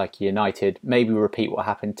round 5 like United. Maybe repeat what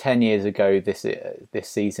happened 10 years ago this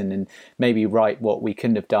season, and maybe write what we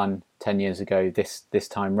couldn't have done 10 years ago this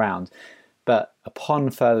time round. But upon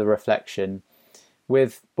further reflection,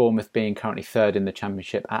 with Bournemouth being currently 3rd in the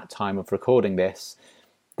Championship at time of recording this,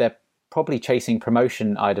 they're probably chasing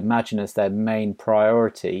promotion, I'd imagine, as their main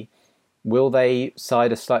priority. Will they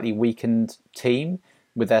side a slightly weakened team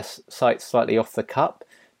with their sights slightly off the cup?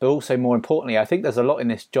 But also, more importantly, I think there's a lot in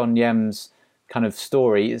this John Yems kind of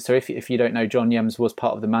story. So if you don't know, John Yems was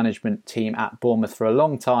part of the management team at Bournemouth for a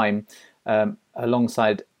long time,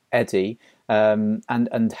 alongside Eddie,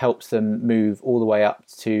 and helps them move all the way up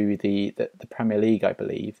to the Premier League, I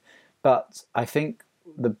believe. But I think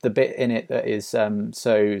the bit in it that is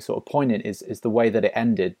so sort of poignant is the way that it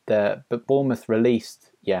ended. But Bournemouth released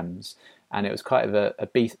Yems, and it was quite of a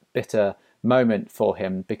bitter moment for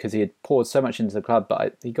him, because he had poured so much into the club,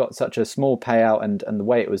 but he got such a small payout, and the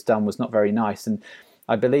way it was done was not very nice. And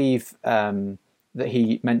I believe that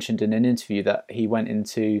he mentioned in an interview that he went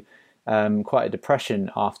into quite a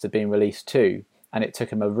depression after being released too, and it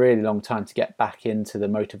took him a really long time to get back into the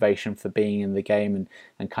motivation for being in the game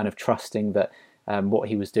and kind of trusting that what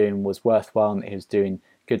he was doing was worthwhile and that he was doing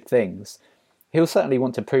good things. He'll certainly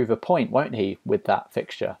want to prove a point, won't he, with that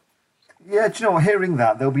fixture? Yeah, do you know what? Hearing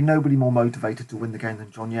that, there'll be nobody more motivated to win the game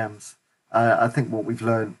than John Yems. I think what we've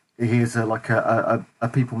learned, he is a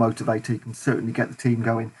people motivator. He can certainly get the team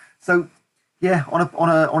going. So, yeah,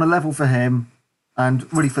 on a level for him,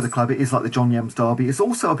 and really for the club, it is like the John Yems derby. It's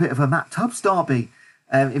also a bit of a Matt Tubbs derby,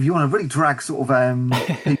 if you want to really drag sort of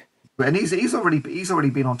people. And he's already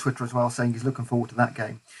been on Twitter as well, saying he's looking forward to that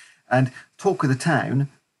game. And Talk of the Town,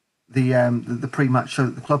 the pre-match show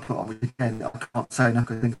that the club put on, which again, I can't say enough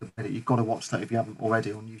good things about it. You've got to watch that if you haven't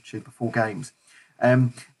already on YouTube before games.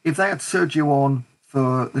 If they had Sergio on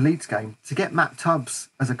for the Leeds game, to get Matt Tubbs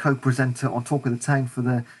as a co-presenter on Talk of the Town for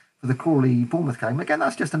the Crawley Bournemouth game, again,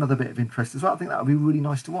 that's just another bit of interest as well. I think that would be really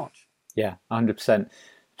nice to watch. Yeah, 100%.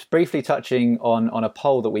 Just briefly touching on a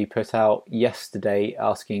poll that we put out yesterday,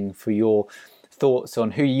 asking for your thoughts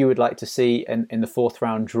on who you would like to see in the 4th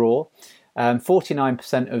round draw.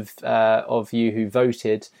 49% of you who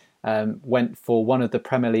voted went for one of the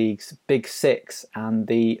Premier League's big 6, and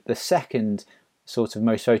the second sort of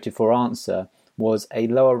most voted for answer was a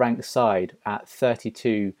lower ranked side at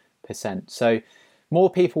 32%. So more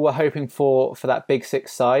people were hoping for that big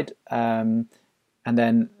 6 side, and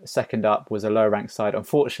then second up was a lower ranked side.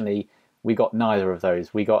 Unfortunately, we got neither of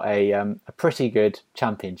those. We got a pretty good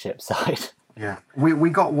Championship side. Yeah, we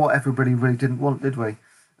got what everybody really didn't want, did we?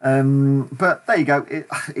 But there you go.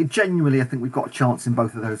 It genuinely, I think we've got a chance in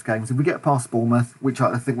both of those games. If we get past Bournemouth, which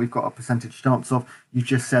I think we've got a percentage chance of, you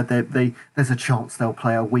just said there's a chance they'll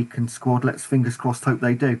play a weakened squad. Let's fingers crossed hope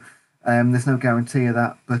they do. There's no guarantee of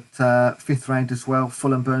that. But 5th round as well,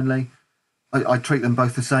 Fulham, Burnley, I treat them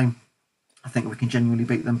both the same. I think we can genuinely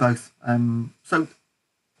beat them both. So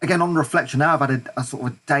again, on reflection, now I've had a sort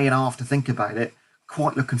of a day and a half to think about it.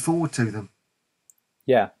 Quite looking forward to them.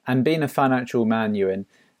 Yeah, and being a financial man, Ewan,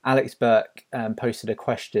 Alex Burke posted a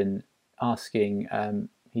question asking,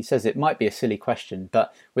 he says it might be a silly question,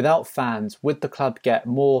 but without fans, would the club get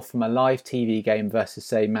more from a live TV game versus,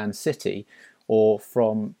 say, Man City, or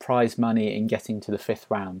from prize money in getting to the 5th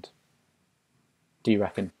round? Do you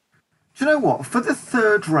reckon? Do you know what? For the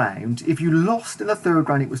 3rd round, if you lost in the 3rd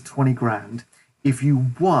round, it was 20 grand. If you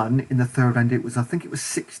won in the 3rd round, I think it was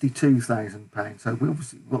 £62,000. So we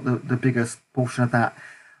obviously got the biggest portion of that.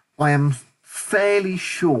 I am fairly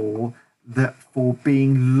sure that for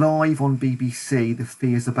being live on BBC, the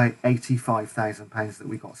fee is about £85,000 that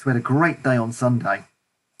we got. So we had a great day on Sunday.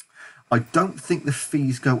 I don't think the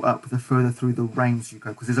fees go up the further through the rounds you go,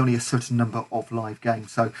 because there's only a certain number of live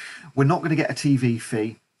games. So we're not going to get a TV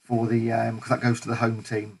fee for the because that goes to the home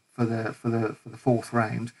team for the 4th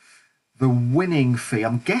round. The winning fee,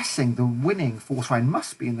 I'm guessing the winning 4th round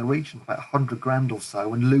must be in the region of about 100 grand or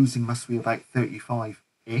so, and losing must be about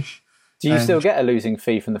 35-ish. Do you still get a losing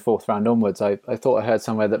fee from the 4th round onwards? I thought I heard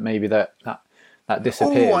somewhere that maybe that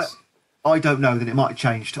disappears. I don't know, that it might have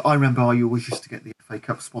changed. I remember I always used to get the FA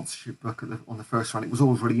Cup sponsorship book on the 1st round. It was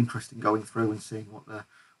always really interesting going through and seeing what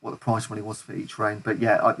the prize money was for each round. But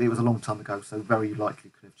yeah, it was a long time ago, so very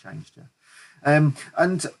likely could have changed. Yeah.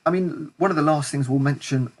 And I mean, one of the last things we'll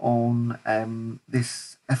mention on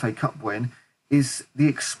this FA Cup win is the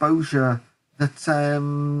exposure that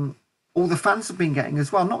all the fans have been getting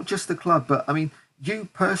as well. Not just the club, but I mean, you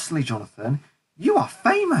personally, Jonathan, you are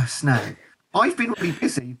famous now. I've been really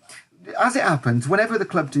busy. As it happens, whenever the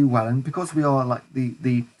club do well, and because we are like the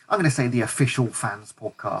I'm going to say the official fans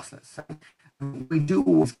podcast, let's say, we do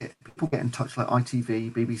always get people get in touch, like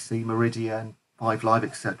ITV, BBC, Meridian, 5 Live,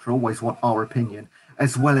 etc. Always want our opinion,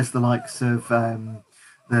 as well as the likes of the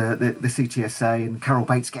CTSA, and Carol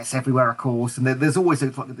Bates gets everywhere, of course. And there's always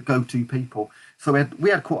like the go-to people. So we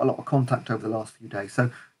had quite a lot of contact over the last few days.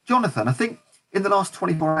 So Jonathan, I think in the last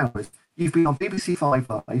 24 hours, you've been on BBC 5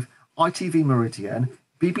 Live, ITV Meridian,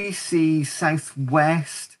 BBC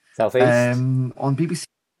Southwest, Southeast, on BBC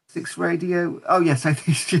 6 Radio. Oh yeah,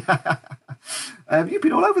 Southeast. Yeah. You've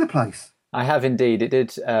been all over the place. I have indeed. It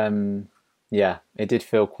did. It did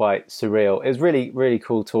feel quite surreal. It was really, really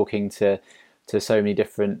cool talking to so many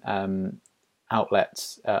different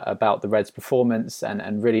outlets about the Reds' performance,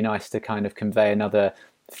 and really nice to kind of convey another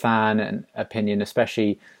fan and opinion,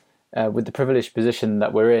 especially with the privileged position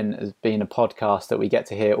that we're in as being a podcast, that we get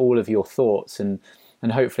to hear all of your thoughts, and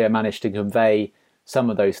hopefully I managed to convey some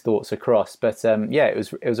of those thoughts across. But it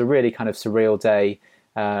was a really kind of surreal day,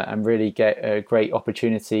 and really get a great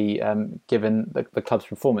opportunity given the club's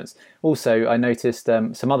performance. Also, I noticed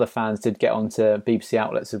some other fans did get onto BBC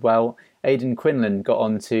outlets as well. Aidan Quinlan got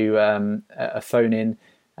onto a phone-in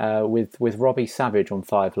with Robbie Savage on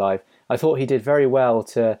 5 Live. I thought he did very well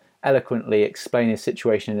to eloquently explain his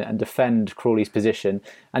situation and defend Crawley's position,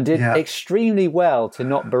 and did extremely well to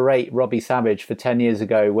not berate Robbie Savage for 10 years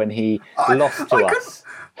ago when he lost to us.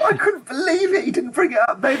 I couldn't believe it. He didn't bring it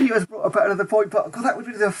up. Maybe it was brought up at another point, but God, that would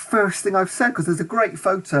be the first thing I've said, because there's a great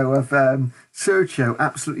photo of Sergio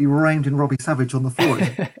absolutely rammed Robbie Savage on the floor.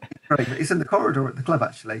 It's in the corridor at the club,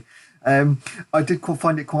 actually. I did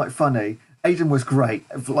find it quite funny. Aidan was great.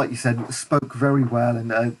 Like you said, spoke very well,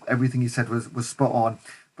 and everything he said was spot on.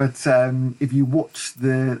 But if you watch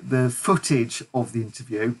the footage of the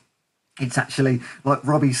interview, it's actually like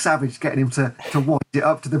Robbie Savage getting him to wind it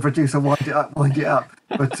up, to the producer, wind it up.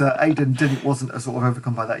 But Aidan wasn't sort of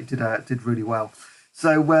overcome by that. He did really well.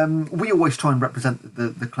 So we always try and represent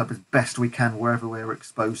the club as best we can wherever we're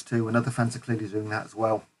exposed to, and other fans are clearly doing that as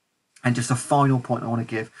well. And just a final point I want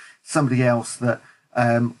to give, somebody else that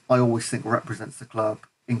I always think represents the club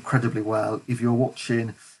incredibly well. If you're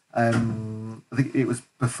watching, I think it was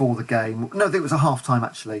before the game. No, it was a half-time,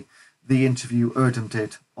 actually. The interview Erdem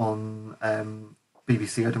did on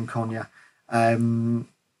BBC, Erdem Konya.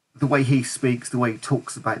 The way he speaks, the way he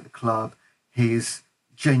talks about the club, his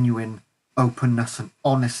genuine openness and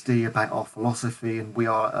honesty about our philosophy, and we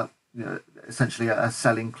are essentially a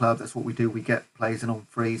selling club. That's what we do. We get players in on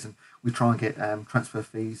frees, and we try and get transfer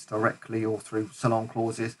fees directly or through sell-on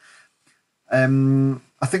clauses.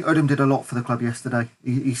 I think Erdem did a lot for the club yesterday.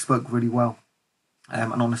 He spoke really well,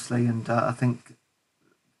 and honestly, and I think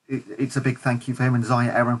it's a big thank you for him. And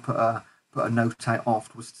Zaya Aaron put a note out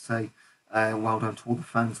afterwards to say, well done to all the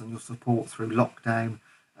fans on your support through lockdown.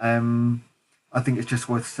 I think it's just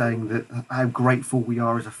worth saying that how grateful we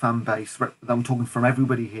are as a fan base. I'm talking from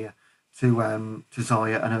everybody here to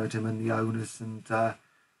Zaya and Erdem and the owners, and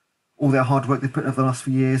all their hard work they've put over the last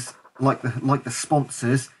few years, like the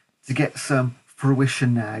sponsors, to get some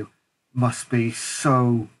fruition now must be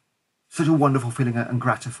such a wonderful feeling and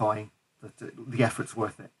gratifying that the effort's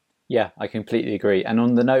worth it. Yeah, I completely agree. And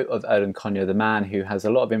on the note of Erdem Konya, the man who has a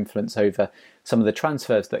lot of influence over some of the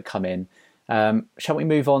transfers that come in, shall we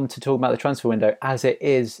move on to talk about the transfer window, as it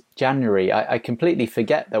is January? I completely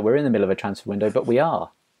forget that we're in the middle of a transfer window, but we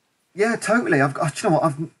are. Yeah, totally. You know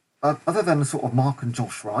what? Other than sort of Mark and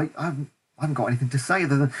Josh Wright, I haven't got anything to say.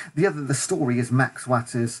 Other than the story is Max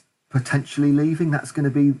Watters potentially leaving. That's going to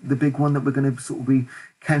be the big one that we're going to sort of be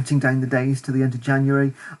counting down the days to the end of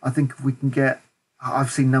January. I think if we can get,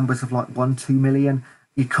 I've seen numbers of like 1-2 million.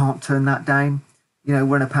 You can't turn that down. You know,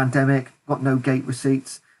 we're in a pandemic, got no gate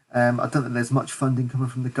receipts. I don't think there's much funding coming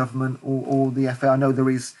from the government or the FA. I know there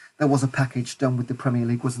was a package done with the Premier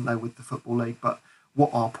League, wasn't there, with the Football League, but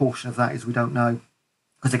what our portion of that is, we don't know.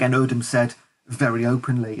 Because again, Erdem said very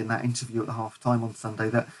openly in that interview at the half-time on Sunday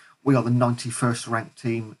that we are the 91st ranked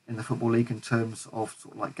team in the Football League in terms of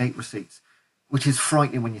sort of like gate receipts, which is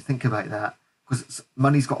frightening when you think about that, because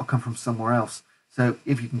money's got to come from somewhere else. So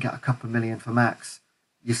if you can get a couple of million for Max,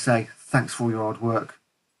 you say, thanks for all your hard work,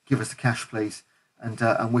 give us the cash, please, and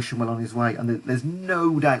wish him well on his way. And there's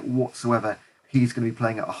no doubt whatsoever he's going to be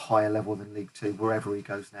playing at a higher level than League Two, wherever he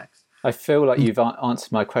goes next. I feel like you've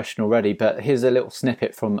answered my question already, but here's a little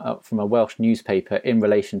snippet from a Welsh newspaper in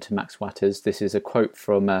relation to Max Watters. This is a quote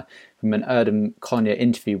from an Erdem Konya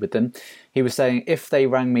interview with them. He was saying, if they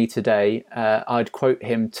rang me today, I'd quote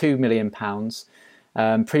him £2 million.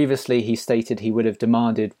 Previously, he stated he would have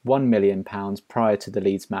demanded £1 million prior to the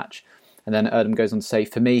Leeds match. And then Erdem goes on to say,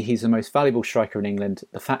 for me, he's the most valuable striker in England.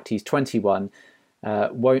 The fact he's 21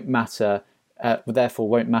 won't matter therefore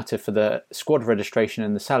won't matter for the squad registration,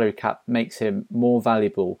 and the salary cap makes him more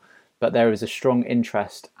valuable. But there is a strong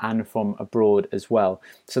interest, and from abroad as well.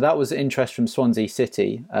 So that was interest from Swansea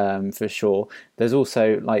City, for sure. There's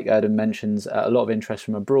also, like Erdem mentions, a lot of interest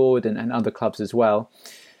from abroad and other clubs as well.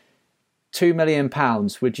 £2 million,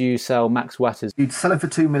 would you sell Max Watters? You'd sell him for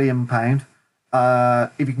 £2 million.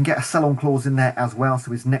 If you can get a sell-on clause in there as well,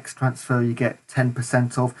 so his next transfer you get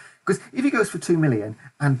 10% of. Because if he goes for £2 million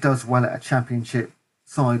and does well at a championship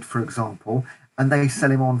side, for example, and they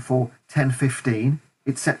sell him on for 10, 15,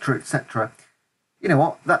 etc., etc., you know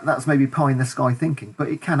what? That's maybe pie in the sky thinking, but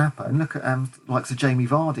it can happen. Look at likes of Jamie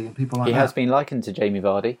Vardy and people like that. He has been likened to Jamie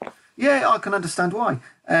Vardy. Yeah, I can understand why.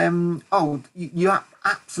 You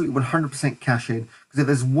absolutely 100% cash in, because if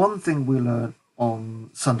there's one thing we learned on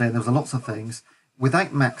Sunday, and there was lots of things,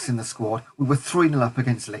 without Max in the squad, we were 3-0 up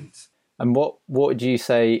against Leeds. And what would you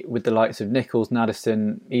say with the likes of Nichols,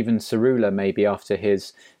 Naddison, even Cerula, maybe after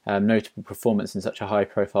his notable performance in such a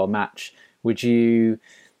high-profile match? Would you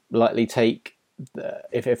likely take,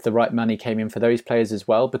 if the right money came in for those players as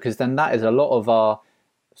well? Because then that is a lot of our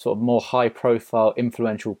sort of more high-profile,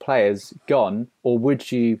 influential players gone. Or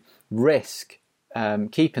would you risk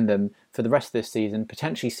keeping them for the rest of this season,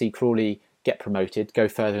 potentially see Crawley get promoted, go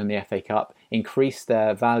further in the FA Cup, increase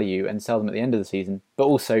their value and sell them at the end of the season, but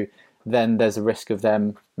also then there's a risk of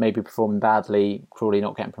them maybe performing badly, Crawley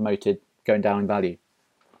not getting promoted, going down in value?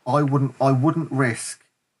 I wouldn't risk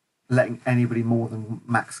letting anybody more than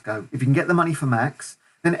Max go. If you can get the money for Max,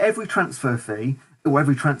 then every transfer fee or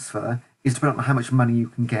every transfer is dependent on how much money you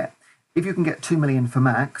can get. If you can get $2 million for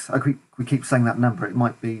Max, we keep saying that number, it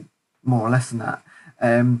might be more or less than that,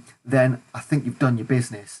 then I think you've done your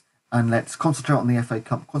business. And let's concentrate on the FA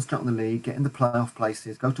Cup, concentrate on the league, get in the playoff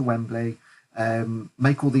places, go to Wembley,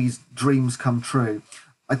 make all these dreams come true.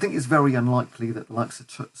 I think it's very unlikely that the likes of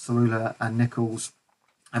Cerula and Nichols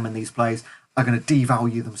and these players are going to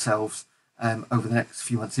devalue themselves over the next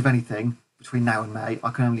few months. If anything, between now and May,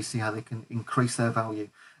 I can only see how they can increase their value.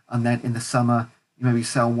 And then in the summer, you maybe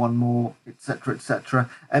sell one more, etc., etc.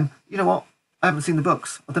 And you know what? I haven't seen the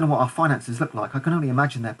books. I don't know what our finances look like. I can only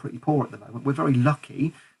imagine they're pretty poor at the moment. We're very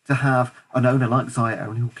lucky to have an owner like Zaire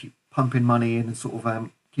who'll keep pumping money in and sort of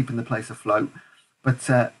keeping the place afloat.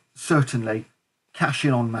 But certainly, cash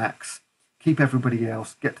in on Max, keep everybody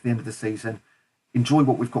else, get to the end of the season, enjoy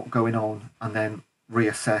what we've got going on, and then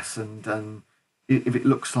reassess. And if it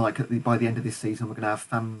looks like by the end of this season we're going to have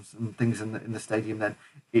fans and things in the stadium, then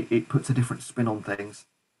it puts a different spin on things.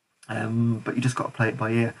 But you just got to play it by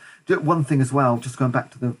ear. One thing as well, just going back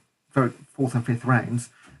to the very fourth and fifth rounds,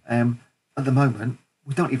 at the moment,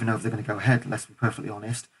 we don't even know if they're going to go ahead, let's be perfectly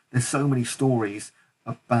honest. There's so many stories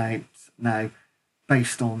about now,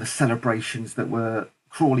 based on the celebrations that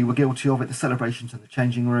Crawley were guilty of it, the celebrations in the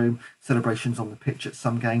changing room, celebrations on the pitch at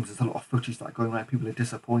some games. There's a lot of footage that are going around. People are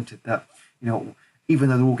disappointed that, even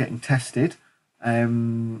though they're all getting tested,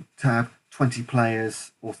 to have 20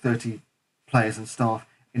 players or 30 players and staff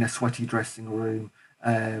in a sweaty dressing room,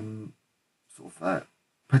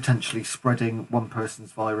 potentially spreading one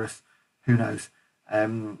person's virus, who knows?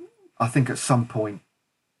 I think at some point,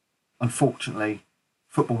 unfortunately,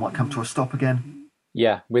 football might come to a stop again.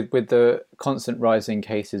 Yeah, with the constant rising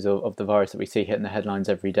cases of the virus that we see hitting the headlines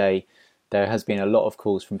every day, there has been a lot of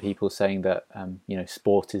calls from people saying that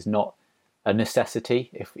sport is not a necessity.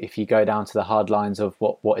 If you go down to the hard lines of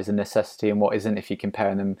what is a necessity and what isn't, if you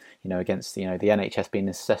compare them, against the NHS being a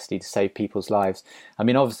necessity to save people's lives. I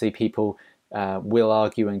mean, obviously, people will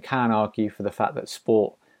argue and can argue for the fact that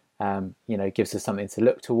sport, gives us something to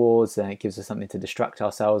look towards, and it gives us something to distract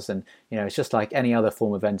ourselves, and it's just like any other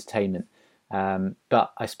form of entertainment.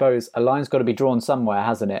 But I suppose a line's got to be drawn somewhere,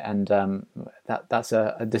 hasn't it? And that's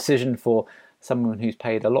a decision for someone who's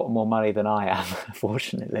paid a lot more money than I am,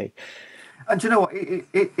 unfortunately. And you know what?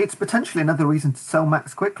 It's potentially another reason to sell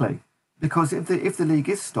Max quickly, because if the league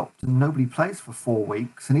is stopped and nobody plays for 4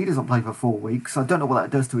 weeks, and he doesn't play for 4 weeks, I don't know what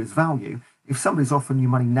that does to his value. If somebody's offering you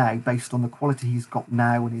money now based on the quality he's got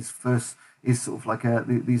now and his sort of like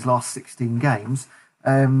these last 16 games,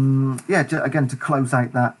 again, to close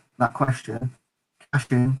out that question, cash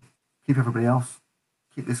in, keep everybody else,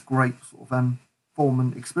 keep this great sort of form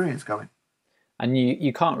and experience going. And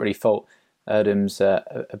you can't really fault Erdem's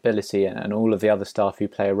ability and all of the other staff who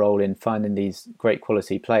play a role in finding these great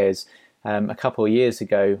quality players. A couple of years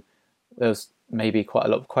ago, there was maybe quite a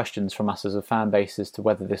lot of questions from us as a fan base as to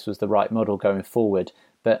whether this was the right model going forward.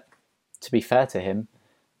 But to be fair to him,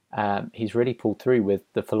 he's really pulled through with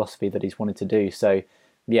the philosophy that he's wanted to do. So,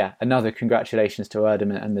 yeah, another congratulations to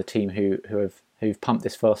Erdem and the team who've pumped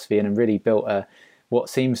this philosophy in and really built what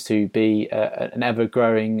seems to be an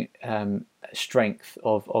ever-growing strength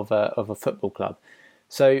of a football club.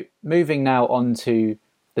 So moving now on to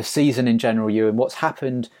the season in general, Ewan, what's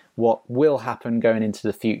happened, what will happen going into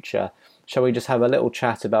the future. Shall we just have a little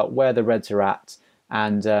chat about where the Reds are at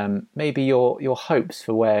and maybe your hopes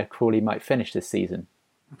for where Crawley might finish this season?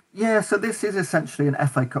 Yeah, so this is essentially an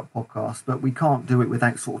FA Cup podcast, but we can't do it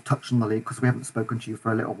without sort of touching the league because we haven't spoken to you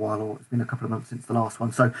for a little while, or it's been a couple of months since the last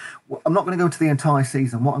one. So I'm not going to go into the entire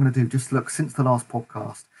season. What I'm going to do, just look since the last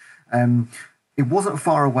podcast. It wasn't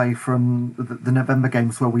far away from the November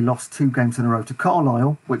games where we lost 2 games in a row to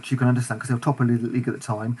Carlisle, which you can understand because they were top of the league at the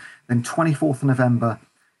time. Then 24th of November,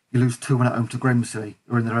 you lose 2-1 at home to Grimsby,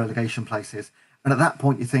 who are in the relegation places. And at that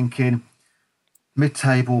point, you're thinking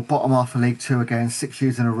mid-table, bottom half of League 2 again, 6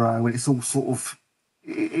 years in a row, and it's all sort of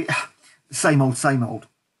same old.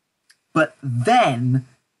 But then,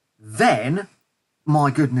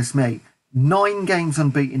 my goodness me, 9 games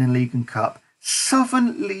unbeaten in League and Cup,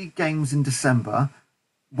 7 league games in December,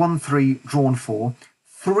 won 3, drawn 4,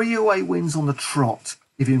 3 away wins on the trot,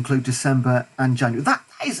 if you include December and January. That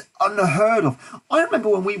is unheard of. I remember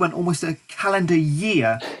when we went almost a calendar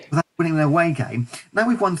year without winning an away game. Now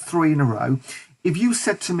we've won 3 in a row. If you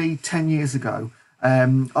said to me 10 years ago,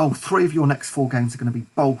 3 of your next 4 games are going to be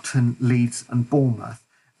Bolton, Leeds and Bournemouth,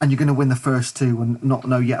 and you're going to win the first 2 and not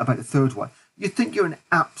know yet about the third one, you'd think you're in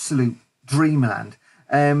absolute dreamland.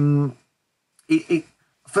 For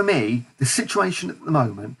me, the situation at the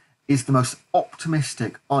moment is the most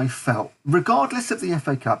optimistic I've felt, regardless of the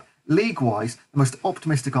FA Cup, league-wise, the most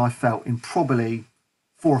optimistic I've felt in probably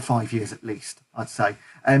 4 or 5 years at least, I'd say.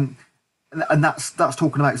 And that's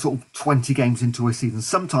talking about sort of 20 games into a season.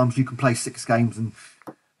 Sometimes you can play 6 games and,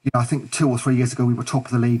 I think 2 or 3 years ago we were top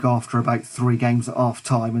of the league after about 3 games at half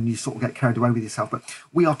time and you sort of get carried away with yourself. But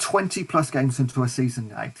we are 20 plus games into a season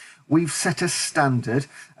now. We've set a standard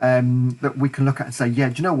that we can look at and say, yeah,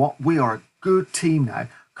 do you know what? We are a good team now,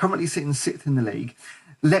 currently sitting 6th in the league.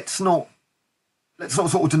 Let's not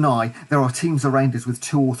sort of deny there are teams around us with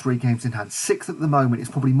 2 or 3 games in hand. 6th at the moment is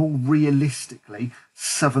probably more realistically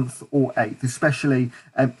 7th or 8th, especially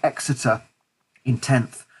Exeter in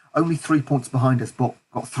 10th. Only 3 points behind us, but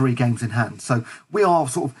got 3 games in hand. So we are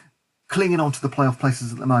sort of clinging on to the playoff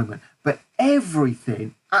places at the moment. But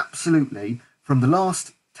everything, absolutely, from the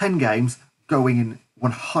last 10 games, going in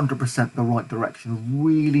 100% the right direction.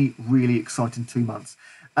 Really, really exciting 2 months.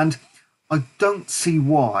 And I don't see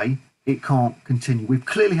why it can't continue. We've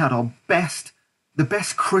clearly had the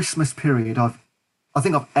best Christmas period I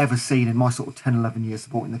think I've ever seen in my sort of 10, 11 years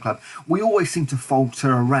supporting the club. We always seem to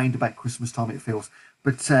falter around about Christmas time, it feels.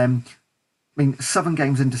 But, 7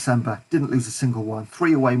 games in December, didn't lose a single one,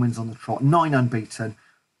 3 away wins on the trot, 9 unbeaten.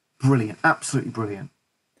 Brilliant, absolutely brilliant.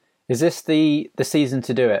 Is this the season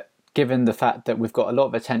to do it? Given the fact that we've got a lot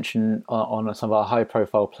of attention on some of our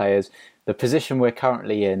high-profile players, the position we're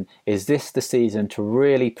currently in, is this the season to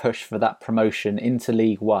really push for that promotion into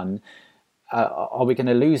League One? Are we going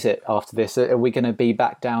to lose it after this? Are we going to be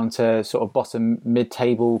back down to sort of bottom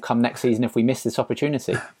mid-table come next season if we miss this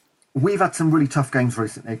opportunity? We've had some really tough games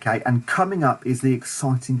recently, okay? And coming up is the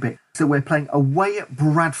exciting bit. So we're playing away at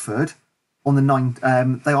Bradford on the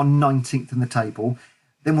 9th. They are 19th in the table.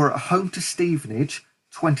 Then we're at home to Stevenage,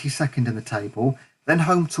 22nd in the table. Then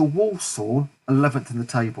home to Walsall, 11th in the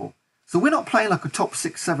table. So we're not playing like a top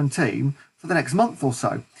 6-7 team for the next month or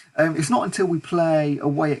so. It's not until we play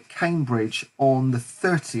away at Cambridge on the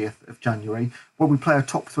 30th of January where we play a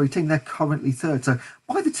top 3 team. They're currently 3rd. So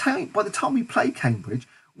by the time we play Cambridge,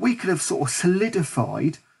 we could have sort of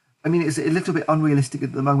solidified. I mean, it's a little bit unrealistic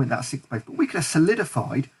at the moment, that 6th place, but we could have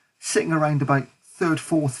solidified sitting around about 3rd,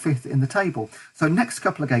 4th, 5th in the table. So next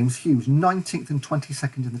couple of games, huge. 19th and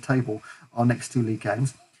 22nd in the table are next 2 league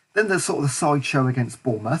games. Then there's sort of the sideshow against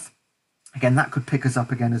Bournemouth. Again, that could pick us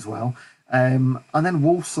up again as well. And then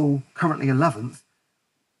Walsall, currently 11th.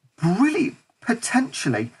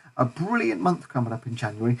 Potentially a brilliant month coming up in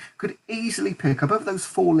January. Could easily pick up, over those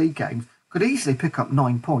 4 league games, could easily pick up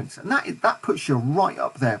 9 points. And that puts you right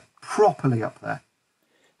up there, properly up there.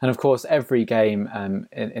 And of course, every game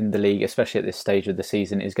in the league, especially at this stage of the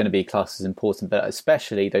season, is going to be classed as important, but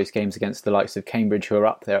especially those games against the likes of Cambridge, who are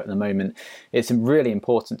up there at the moment. It's really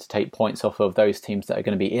important to take points off of those teams that are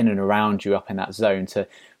going to be in and around you up in that zone to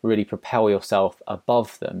really propel yourself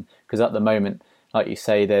above them. Because at the moment, like you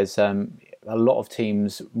say, there's a lot of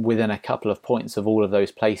teams within a couple of points of all of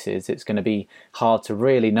those places. It's going to be hard to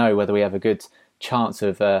really know whether we have a good chance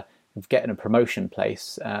of getting a promotion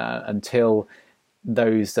place until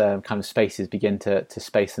those kind of spaces begin to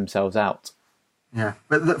space themselves out. Yeah,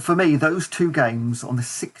 but for me, those 2 games on the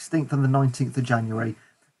 16th and the 19th of January,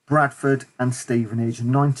 Bradford and Stevenage,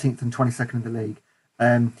 19th and 22nd in the league.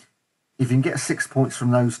 If you can get 6 points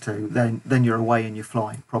from those two, then you're away and you're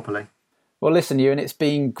flying properly. Well, listen, Ewan, it's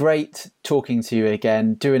been great talking to you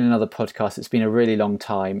again, doing another podcast. It's been a really long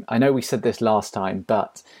time. I know we said this last time,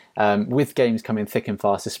 but with games coming thick and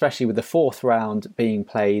fast, especially with the fourth round being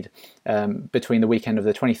played between the weekend of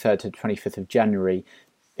the 23rd to 25th of January,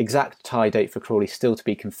 exact tie date for Crawley still to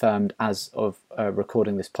be confirmed as of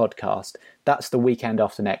recording this podcast. That's the weekend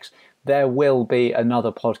after next. There will be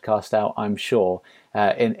another podcast out, I'm sure,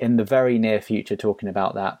 in the very near future talking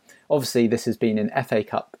about that. Obviously, this has been an FA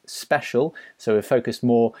Cup special, so we're focused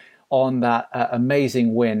more on that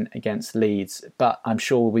amazing win against Leeds. But I'm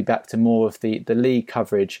sure we'll be back to more of the league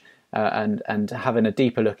coverage and having a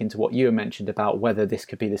deeper look into what you mentioned about whether this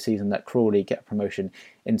could be the season that Crawley get promotion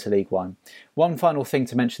into League One. One final thing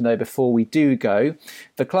to mention though before we do go,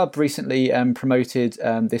 the club recently promoted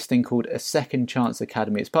this thing called a Second Chance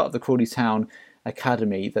Academy. It's part of the Crawley Town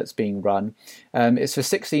Academy that's being run. It's for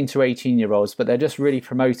 16 to 18 year olds, but they're just really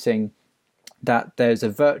promoting that there's a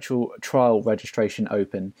virtual trial registration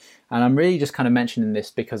open. And I'm really just kind of mentioning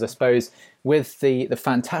this because I suppose with the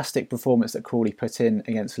fantastic performance that Crawley put in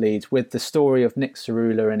against Leeds, with the story of Nick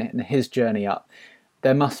Cerula and his journey up,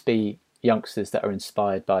 there must be youngsters that are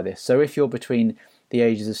inspired by this. So if you're between the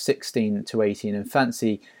ages of 16 to 18 and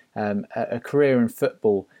fancy a career in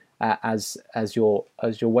football as your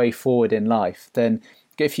way forward in life, then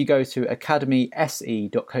if you go to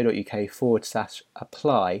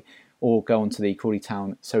academyse.co.uk/apply or go onto the Crawley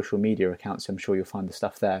Town social media accounts, I'm sure you'll find the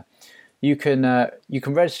stuff there. You can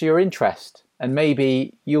register your interest and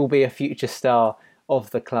maybe you'll be a future star of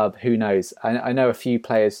the club. Who knows? I know a few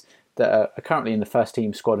players that are currently in the first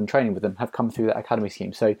team squad and training with them have come through that academy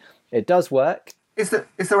scheme. So it does work. Is there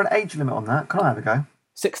an age limit on that? Can I have a go?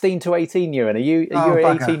 16 to 18, Ewan. Are you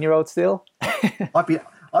an 18-year-old still?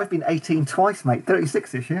 I've been 18 twice, mate.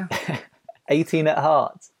 36 this year. 18 at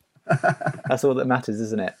heart. That's all that matters,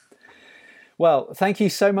 isn't it? Well, thank you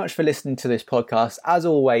so much for listening to this podcast. As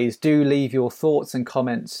always, do leave your thoughts and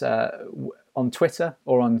comments on Twitter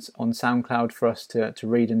or on SoundCloud for us to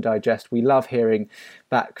read and digest. We love hearing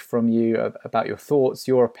back from you about your thoughts,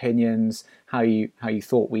 your opinions, how you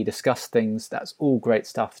thought we discussed things. That's all great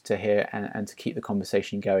stuff to hear and to keep the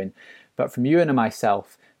conversation going. But from Ewan and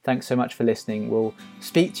myself, thanks so much for listening. We'll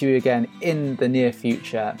speak to you again in the near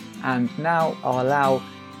future. And now I'll allow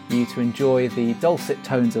you to enjoy the dulcet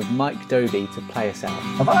tones of Mike Dobie to play us out.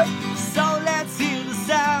 Bye-bye. So let's hear the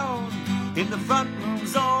sound in the front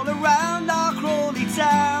rooms all around our Crawley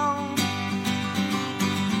Town.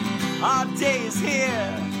 Our day is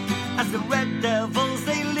here as the Red Devils,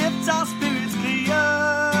 they lift our spirits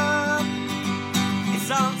clear.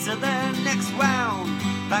 It's on to the next round.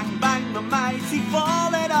 Bang, bang, the mighty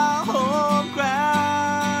fall at our home ground.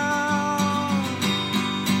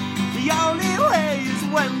 The only way is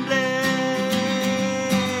Wembley.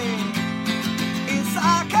 It's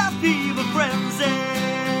our fever frenzy.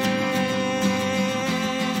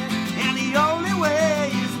 And the only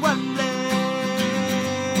way is Wembley.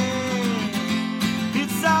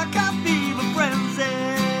 It's our fever frenzy.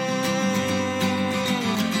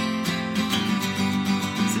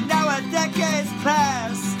 So now a decade's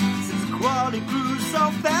passed since Crawley grew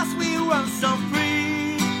so fast, we run so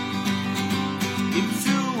free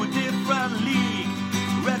into a different league.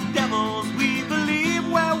 Red Devils, we believe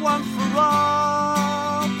we're one for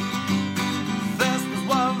all. First was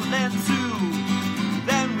one, then two,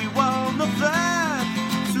 then we won the third,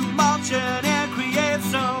 to march and create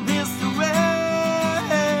some history.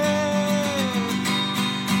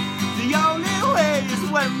 The only way is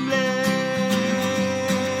Wembley.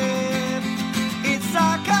 It's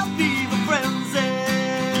our fever frenzy.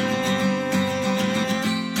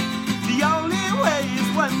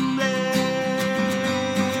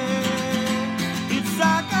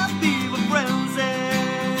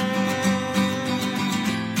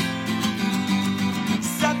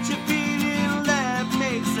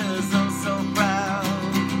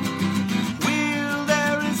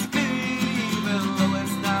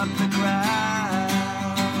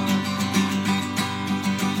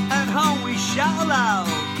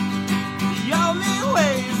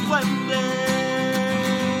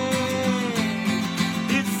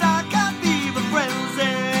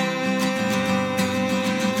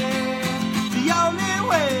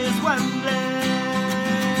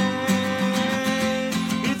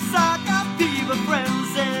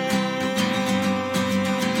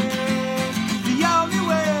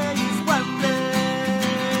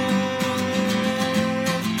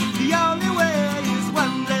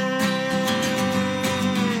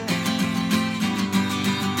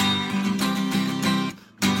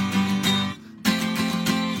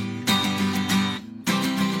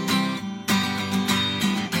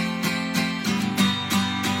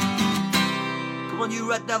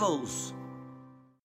 Red Devils.